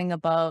calcium going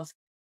above,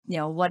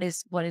 what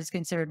is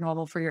considered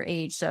normal for your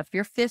age. So if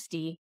you're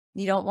 50,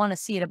 you don't want to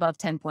see it above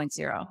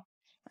 10.0.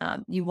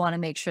 You want to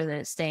make sure that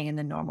it's staying in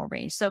the normal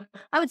range. So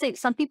I would say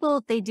some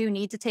people, they do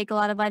need to take a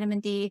lot of vitamin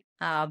D,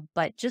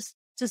 but just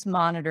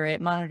monitor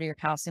it, monitor your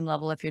calcium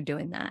level if you're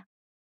doing that.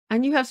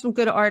 And you have some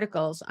good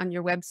articles on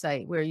your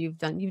website where you've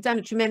done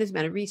a tremendous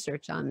amount of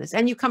research on this,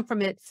 and you come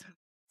from it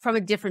from a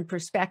different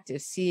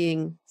perspective,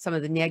 seeing some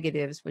of the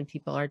negatives when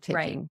people are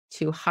taking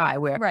too high,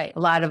 where a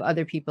lot of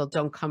other people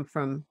don't come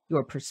from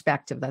your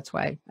perspective. That's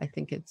why I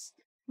think it's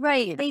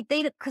right.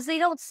 Because they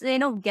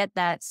don't get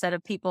that set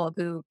of people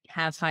who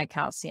have high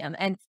calcium,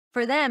 and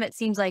for them it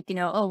seems like,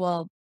 oh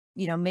well,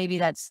 maybe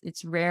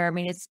it's rare. I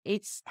mean,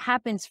 it's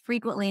happens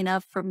frequently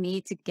enough for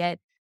me to get,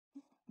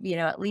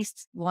 at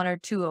least 1 or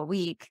 2 a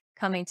week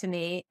coming to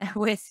me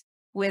with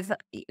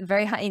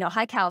very high,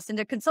 high calcium.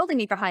 They're consulting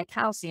me for high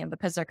calcium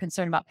because they're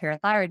concerned about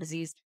parathyroid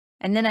disease.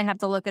 And then I have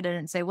to look at it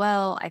and say,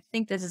 well, I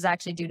think this is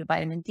actually due to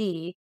vitamin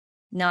D,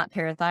 not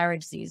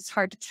parathyroid disease. It's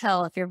hard to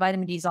tell if your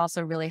vitamin D is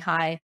also really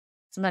high.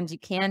 Sometimes you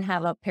can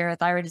have a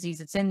parathyroid disease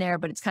that's in there,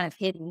 but it's kind of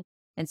hidden.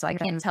 And so I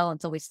can't tell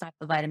until we stop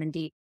the vitamin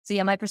D. So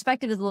yeah, my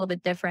perspective is a little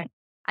bit different.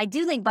 I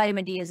do think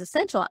vitamin D is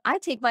essential. I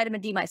take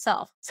vitamin D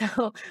myself.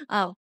 So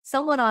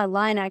someone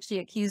online actually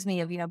accused me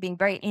of, being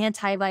very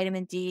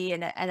anti-vitamin D.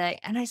 And I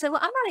said,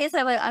 well, I'm not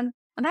anti-vitamin.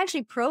 I'm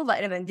actually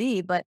pro-vitamin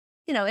D, but,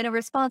 in a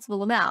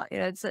responsible amount.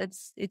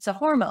 It's a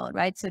hormone,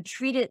 right? So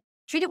treat it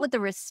with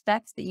the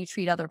respect that you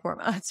treat other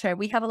hormones, right?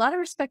 We have a lot of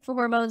respect for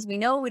hormones. We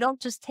know we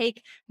don't just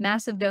take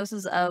massive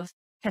doses of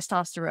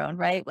testosterone,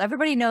 right?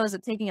 Everybody knows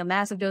that taking a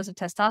massive dose of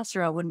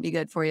testosterone wouldn't be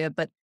good for you,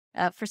 but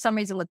for some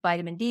reason with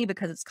vitamin D,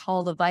 because it's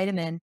called a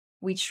vitamin,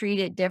 we treat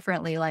it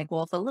differently. Like,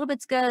 well, if a little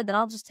bit's good, then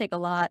I'll just take a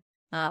lot.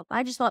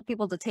 I just want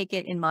people to take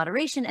it in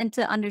moderation and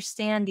to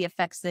understand the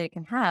effects that it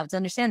can have, to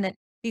understand that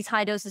these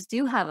high doses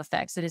do have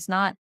effects, that it's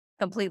not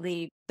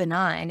completely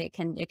benign. It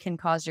can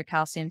cause your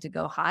calcium to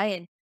go high,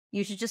 and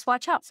you should just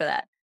watch out for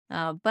that.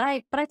 But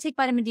I take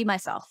vitamin D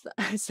myself.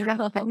 So,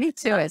 me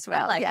too as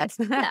well. Like Yes.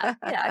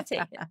 I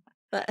take it.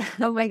 But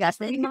oh my gosh,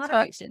 in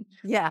moderation.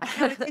 Yeah,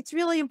 it's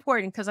really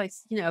important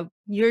because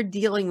you're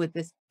dealing with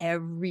this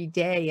every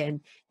day, and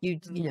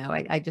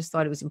I just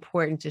thought it was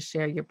important to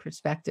share your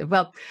perspective.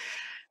 Well,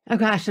 oh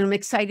gosh, and I'm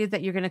excited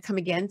that you're going to come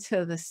again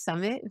to the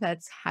summit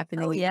that's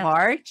happening in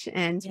March,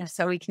 and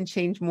so we can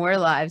change more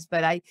lives.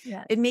 But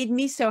it made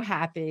me so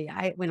happy.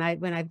 When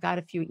I've got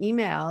a few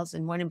emails,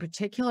 and one in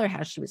particular,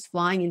 how she was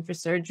flying in for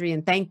surgery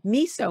and thanked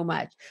me so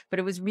much. But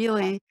it was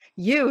really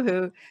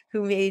you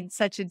who made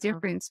such a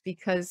difference,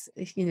 because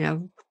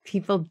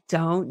people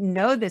don't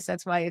know this.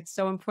 That's why it's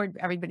so important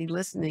for everybody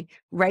listening.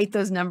 Write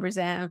those numbers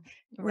down.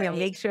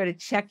 Make sure to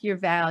check your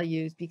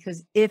values,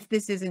 because if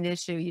this is an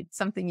issue, it's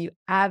something you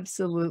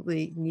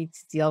absolutely need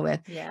to deal with.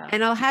 Yeah.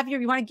 And I'll have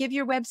you want to give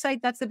your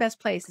website? That's the best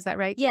place. Is that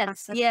right?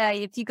 Yes. Yeah.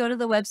 If you go to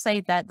the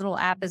website, that little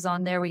app is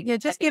on there.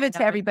 Just give it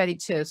to everybody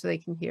too, so they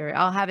can hear it.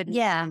 I'll have it in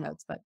the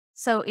notes, but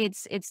so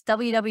it's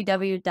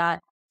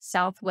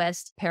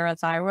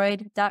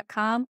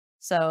www.southwestparathyroid.com.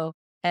 So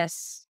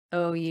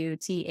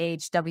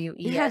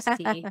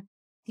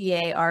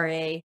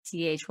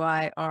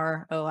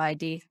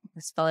SOUTHWESTPARATHYROID.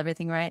 Spell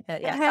everything right.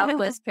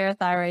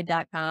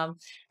 Southwestparathyroid.com.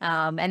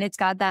 And it's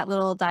got that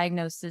little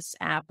diagnosis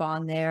app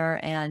on there,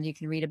 and you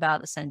can read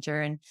about the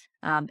center.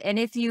 And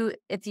if you're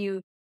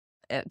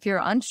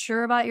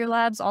unsure about your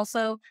labs,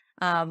 also,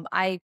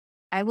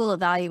 I will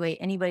evaluate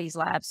anybody's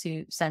labs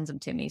who sends them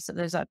to me. So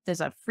there's a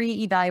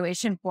free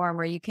evaluation form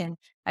where you can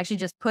actually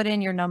just put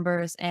in your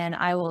numbers, and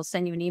I will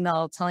send you an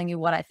email telling you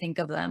what I think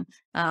of them.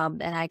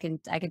 And I can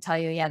tell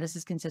you, this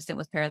is consistent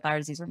with parathyroid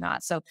disease or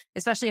not. So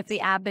especially if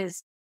the app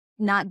is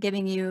not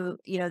giving you,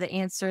 the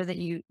answer that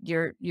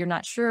you're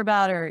not sure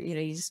about, or,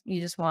 you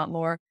just want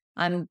more,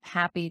 I'm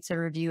happy to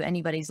review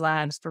anybody's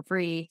labs for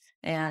free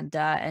and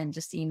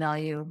just email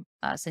you,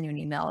 send you an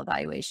email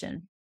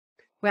evaluation.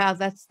 Wow,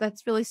 that's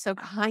really so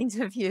kind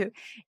of you.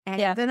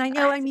 And then I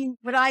know,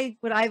 what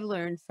I've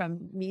learned from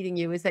meeting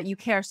you is that you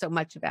care so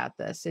much about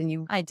this,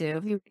 and I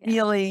do. You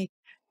really,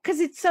 because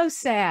it's so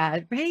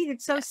sad, right?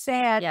 It's so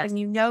sad,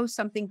 and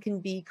something can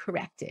be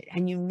corrected,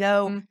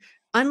 and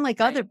unlike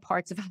other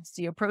parts of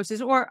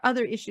osteoporosis or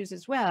other issues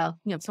as well,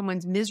 if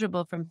someone's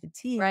miserable from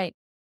fatigue, right?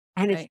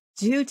 And it's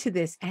due to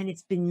this, and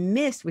it's been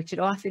missed, which it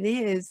often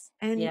is.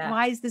 And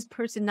why is this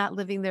person not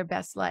living their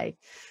best life?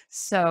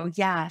 So,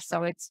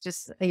 so it's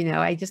just,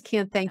 I just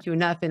can't thank you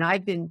enough. And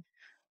I've been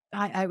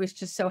I was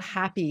just so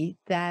happy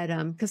that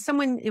because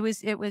someone it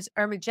was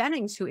Irma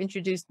Jennings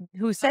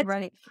who said,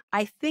 Right.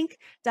 I think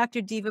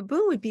Dr. Deva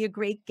Boone would be a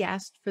great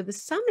guest for the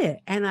summit.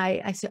 And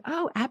I said,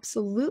 oh,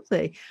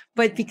 absolutely.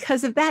 But Yeah.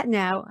 because of that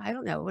now, I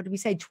don't know, what did we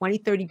say? 20,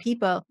 30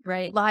 people,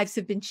 Right. lives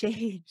have been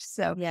changed.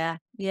 Yeah. So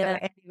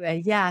Yeah.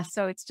 anyway, yeah.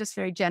 So it's just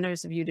very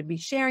generous of you to be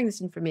sharing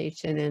this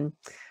information. And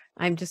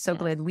I'm just so Yeah.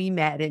 glad we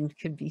met and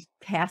could be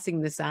passing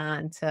this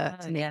on Oh,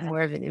 to make yeah.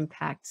 more of an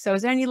impact. So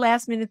is there any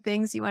last minute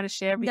things you want to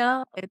share?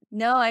 No,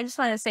 no, I just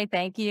want to say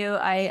thank you.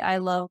 I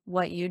love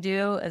what you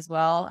do as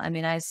well. I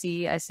mean, I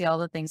see all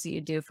the things that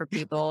you do for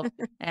people,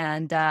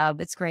 and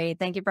it's great.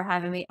 Thank you for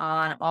having me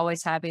on. I'm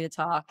always happy to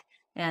talk,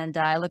 and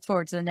I look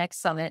forward to the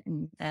next summit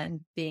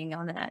and being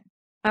on that.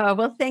 Oh,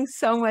 well, thanks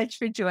so much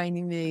for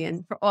joining me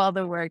and for all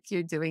the work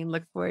you're doing.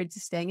 Look forward to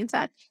staying in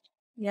touch.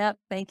 Yep.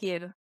 Thank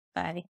you.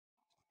 Bye.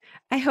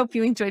 I hope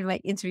you enjoyed my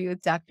interview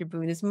with Dr.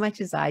 Boone as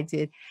much as I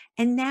did,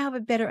 and now have a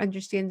better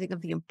understanding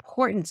of the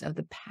importance of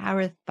the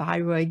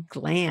parathyroid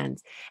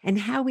glands and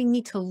how we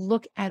need to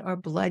look at our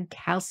blood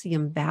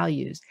calcium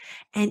values.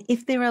 And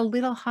if they're a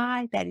little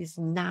high, that is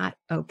not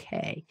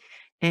okay.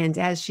 And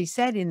as she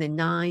said, in the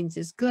nines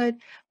is good,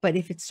 but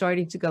if it's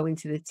starting to go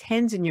into the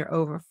tens and you're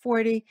over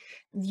 40,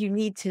 you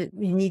need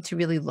to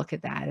really look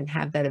at that and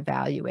have that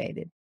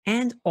evaluated.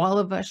 And all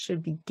of us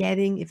should be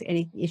getting, if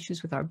any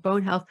issues with our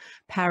bone health,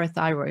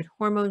 parathyroid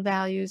hormone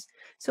values,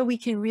 so we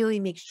can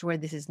really make sure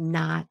this is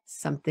not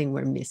something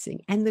we're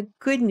missing. And the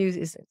good news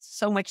is there's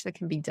so much that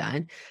can be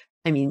done.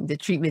 I mean, the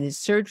treatment is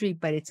surgery,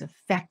 but it's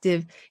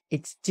effective,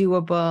 it's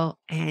doable,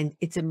 and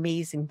it's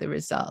amazing the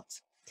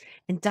results.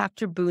 And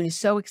Dr. Boone is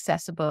so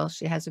accessible.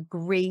 She has a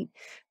great,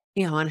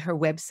 on her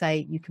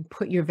website, you can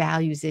put your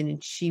values in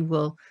and she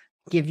will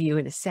give you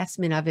an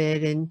assessment of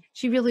it. And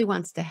she really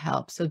wants to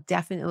help. So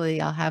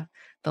definitely I'll have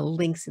the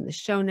links in the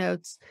show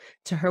notes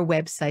to her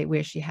website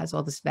where she has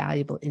all this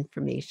valuable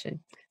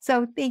information.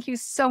 So thank you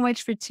so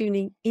much for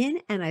tuning in.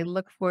 And I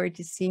look forward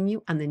to seeing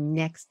you on the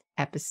next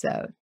episode.